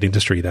in an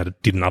industry that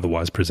it didn't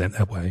otherwise present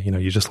that way.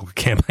 You just look at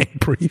campaign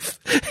brief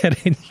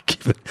at any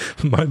given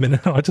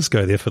moment, and I just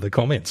go there for the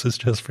comments. It's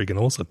just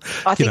freaking awesome.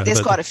 I think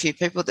there's quite a few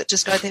people that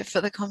just go there for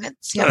the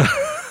comments. Yeah.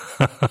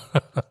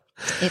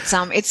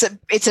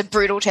 It's a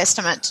brutal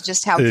testament to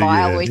just how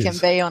vile we can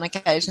be on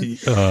occasion.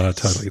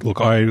 Totally. Look,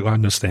 I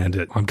understand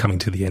it. I'm coming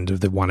to the end of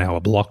the 1 hour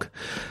block.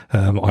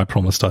 I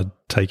promised I'd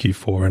take you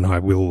for, and I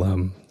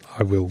will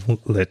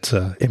let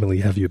Emily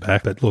have you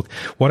back. But look,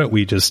 why don't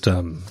we just,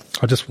 I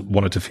just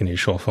wanted to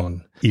finish off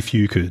on if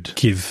you could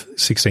give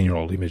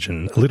 16-year-old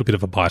Imogen a little bit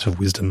of a bite of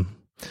wisdom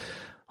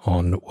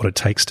on what it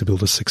takes to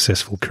build a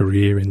successful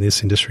career in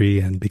this industry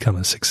and become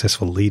a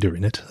successful leader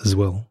in it as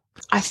well.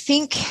 I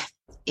think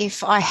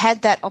if I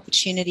had that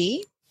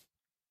opportunity,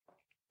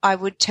 I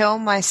would tell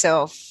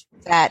myself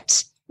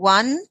that,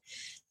 one,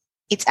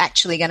 it's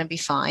actually going to be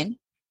fine.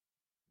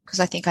 Because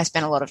I think I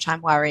spent a lot of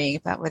time worrying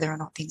about whether or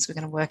not things were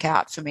going to work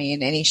out for me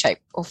in any shape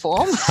or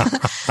form.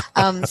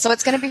 So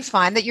it's going to be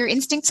fine, that your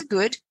instincts are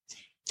good,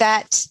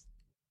 that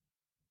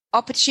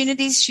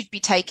opportunities should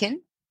be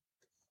taken,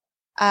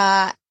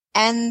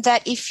 and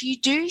that if you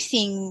do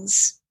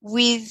things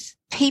with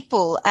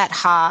people at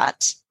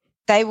heart,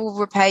 they will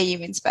repay you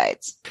in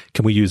spades.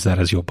 Can we use that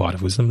as your bite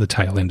of wisdom, the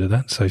tail end of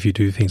that? So if you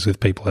do things with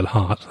people at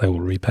heart, they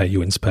will repay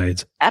you in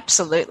spades.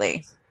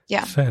 Absolutely.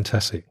 Yeah.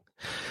 Fantastic.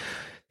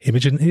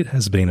 Imogen, it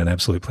has been an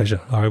absolute pleasure.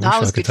 It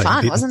was good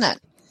fun, wasn't it?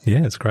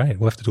 Yeah, it's great.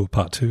 We'll have to do a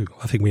part 2.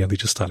 I think we only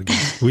just started.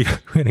 We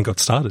only got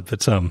started.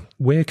 But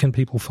where can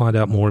people find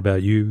out more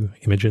about you,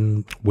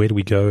 Imogen? Where do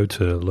we go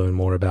to learn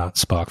more about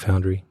Spark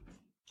Foundry?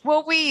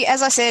 Well,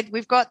 as I said,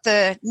 we've got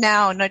the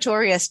now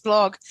notorious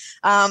blog,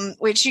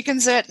 which you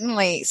can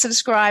certainly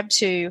subscribe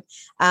to.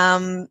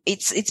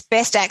 It's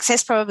best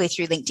accessed probably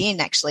through LinkedIn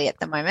actually at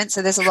the moment.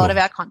 So there's a lot of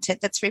our content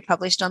that's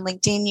republished on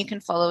LinkedIn. You can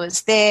follow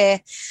us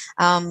there.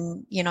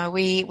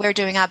 We're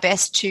doing our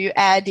best to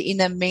add in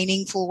a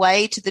meaningful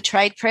way to the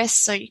trade press,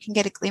 so you can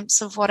get a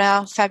glimpse of what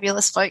our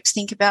fabulous folks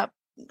think about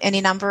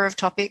any number of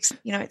topics.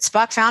 It's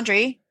Spark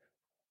Foundry.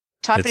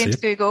 Type it into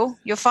Google,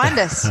 you'll find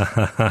us.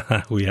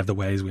 We have the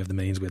ways, we have the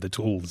means, we have the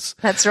tools.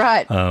 That's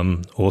right.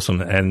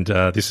 Awesome. And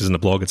this isn't a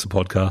blog, it's a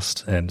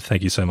podcast. And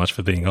thank you so much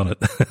for being on it.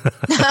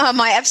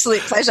 My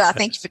absolute pleasure.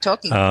 Thank you for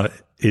talking.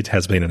 It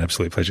has been an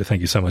absolute pleasure.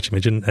 Thank you so much,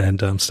 Imogen.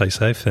 And stay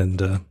safe.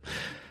 And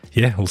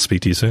we'll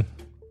speak to you soon.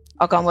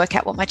 I'll go and work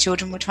out what my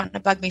children were trying to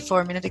bug me for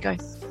a minute ago.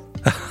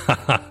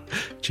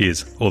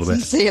 Cheers. All the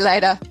best. See you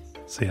later.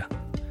 See ya.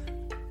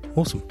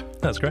 Awesome.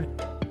 That was great.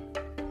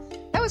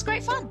 That was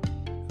great fun.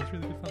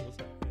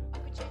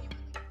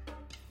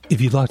 If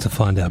you'd like to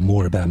find out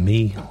more about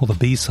me or the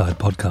B-Side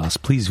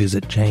podcast, please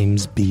visit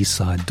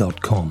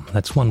jamesbside.com.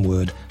 That's one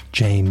word,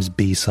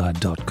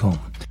 jamesbside.com.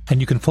 And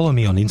you can follow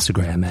me on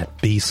Instagram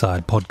at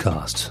B-Side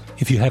Podcast.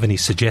 If you have any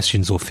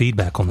suggestions or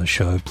feedback on the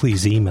show,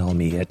 please email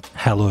me at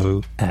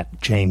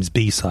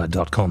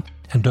hello@jamesbside.com.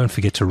 And don't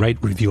forget to rate,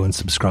 review and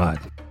subscribe.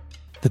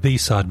 The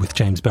B-Side with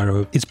James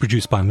Barrow is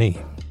produced by me,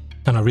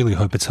 and I really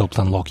hope it's helped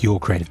unlock your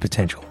creative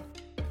potential.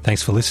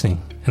 Thanks for listening,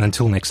 and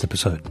until next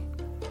episode,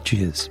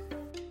 cheers.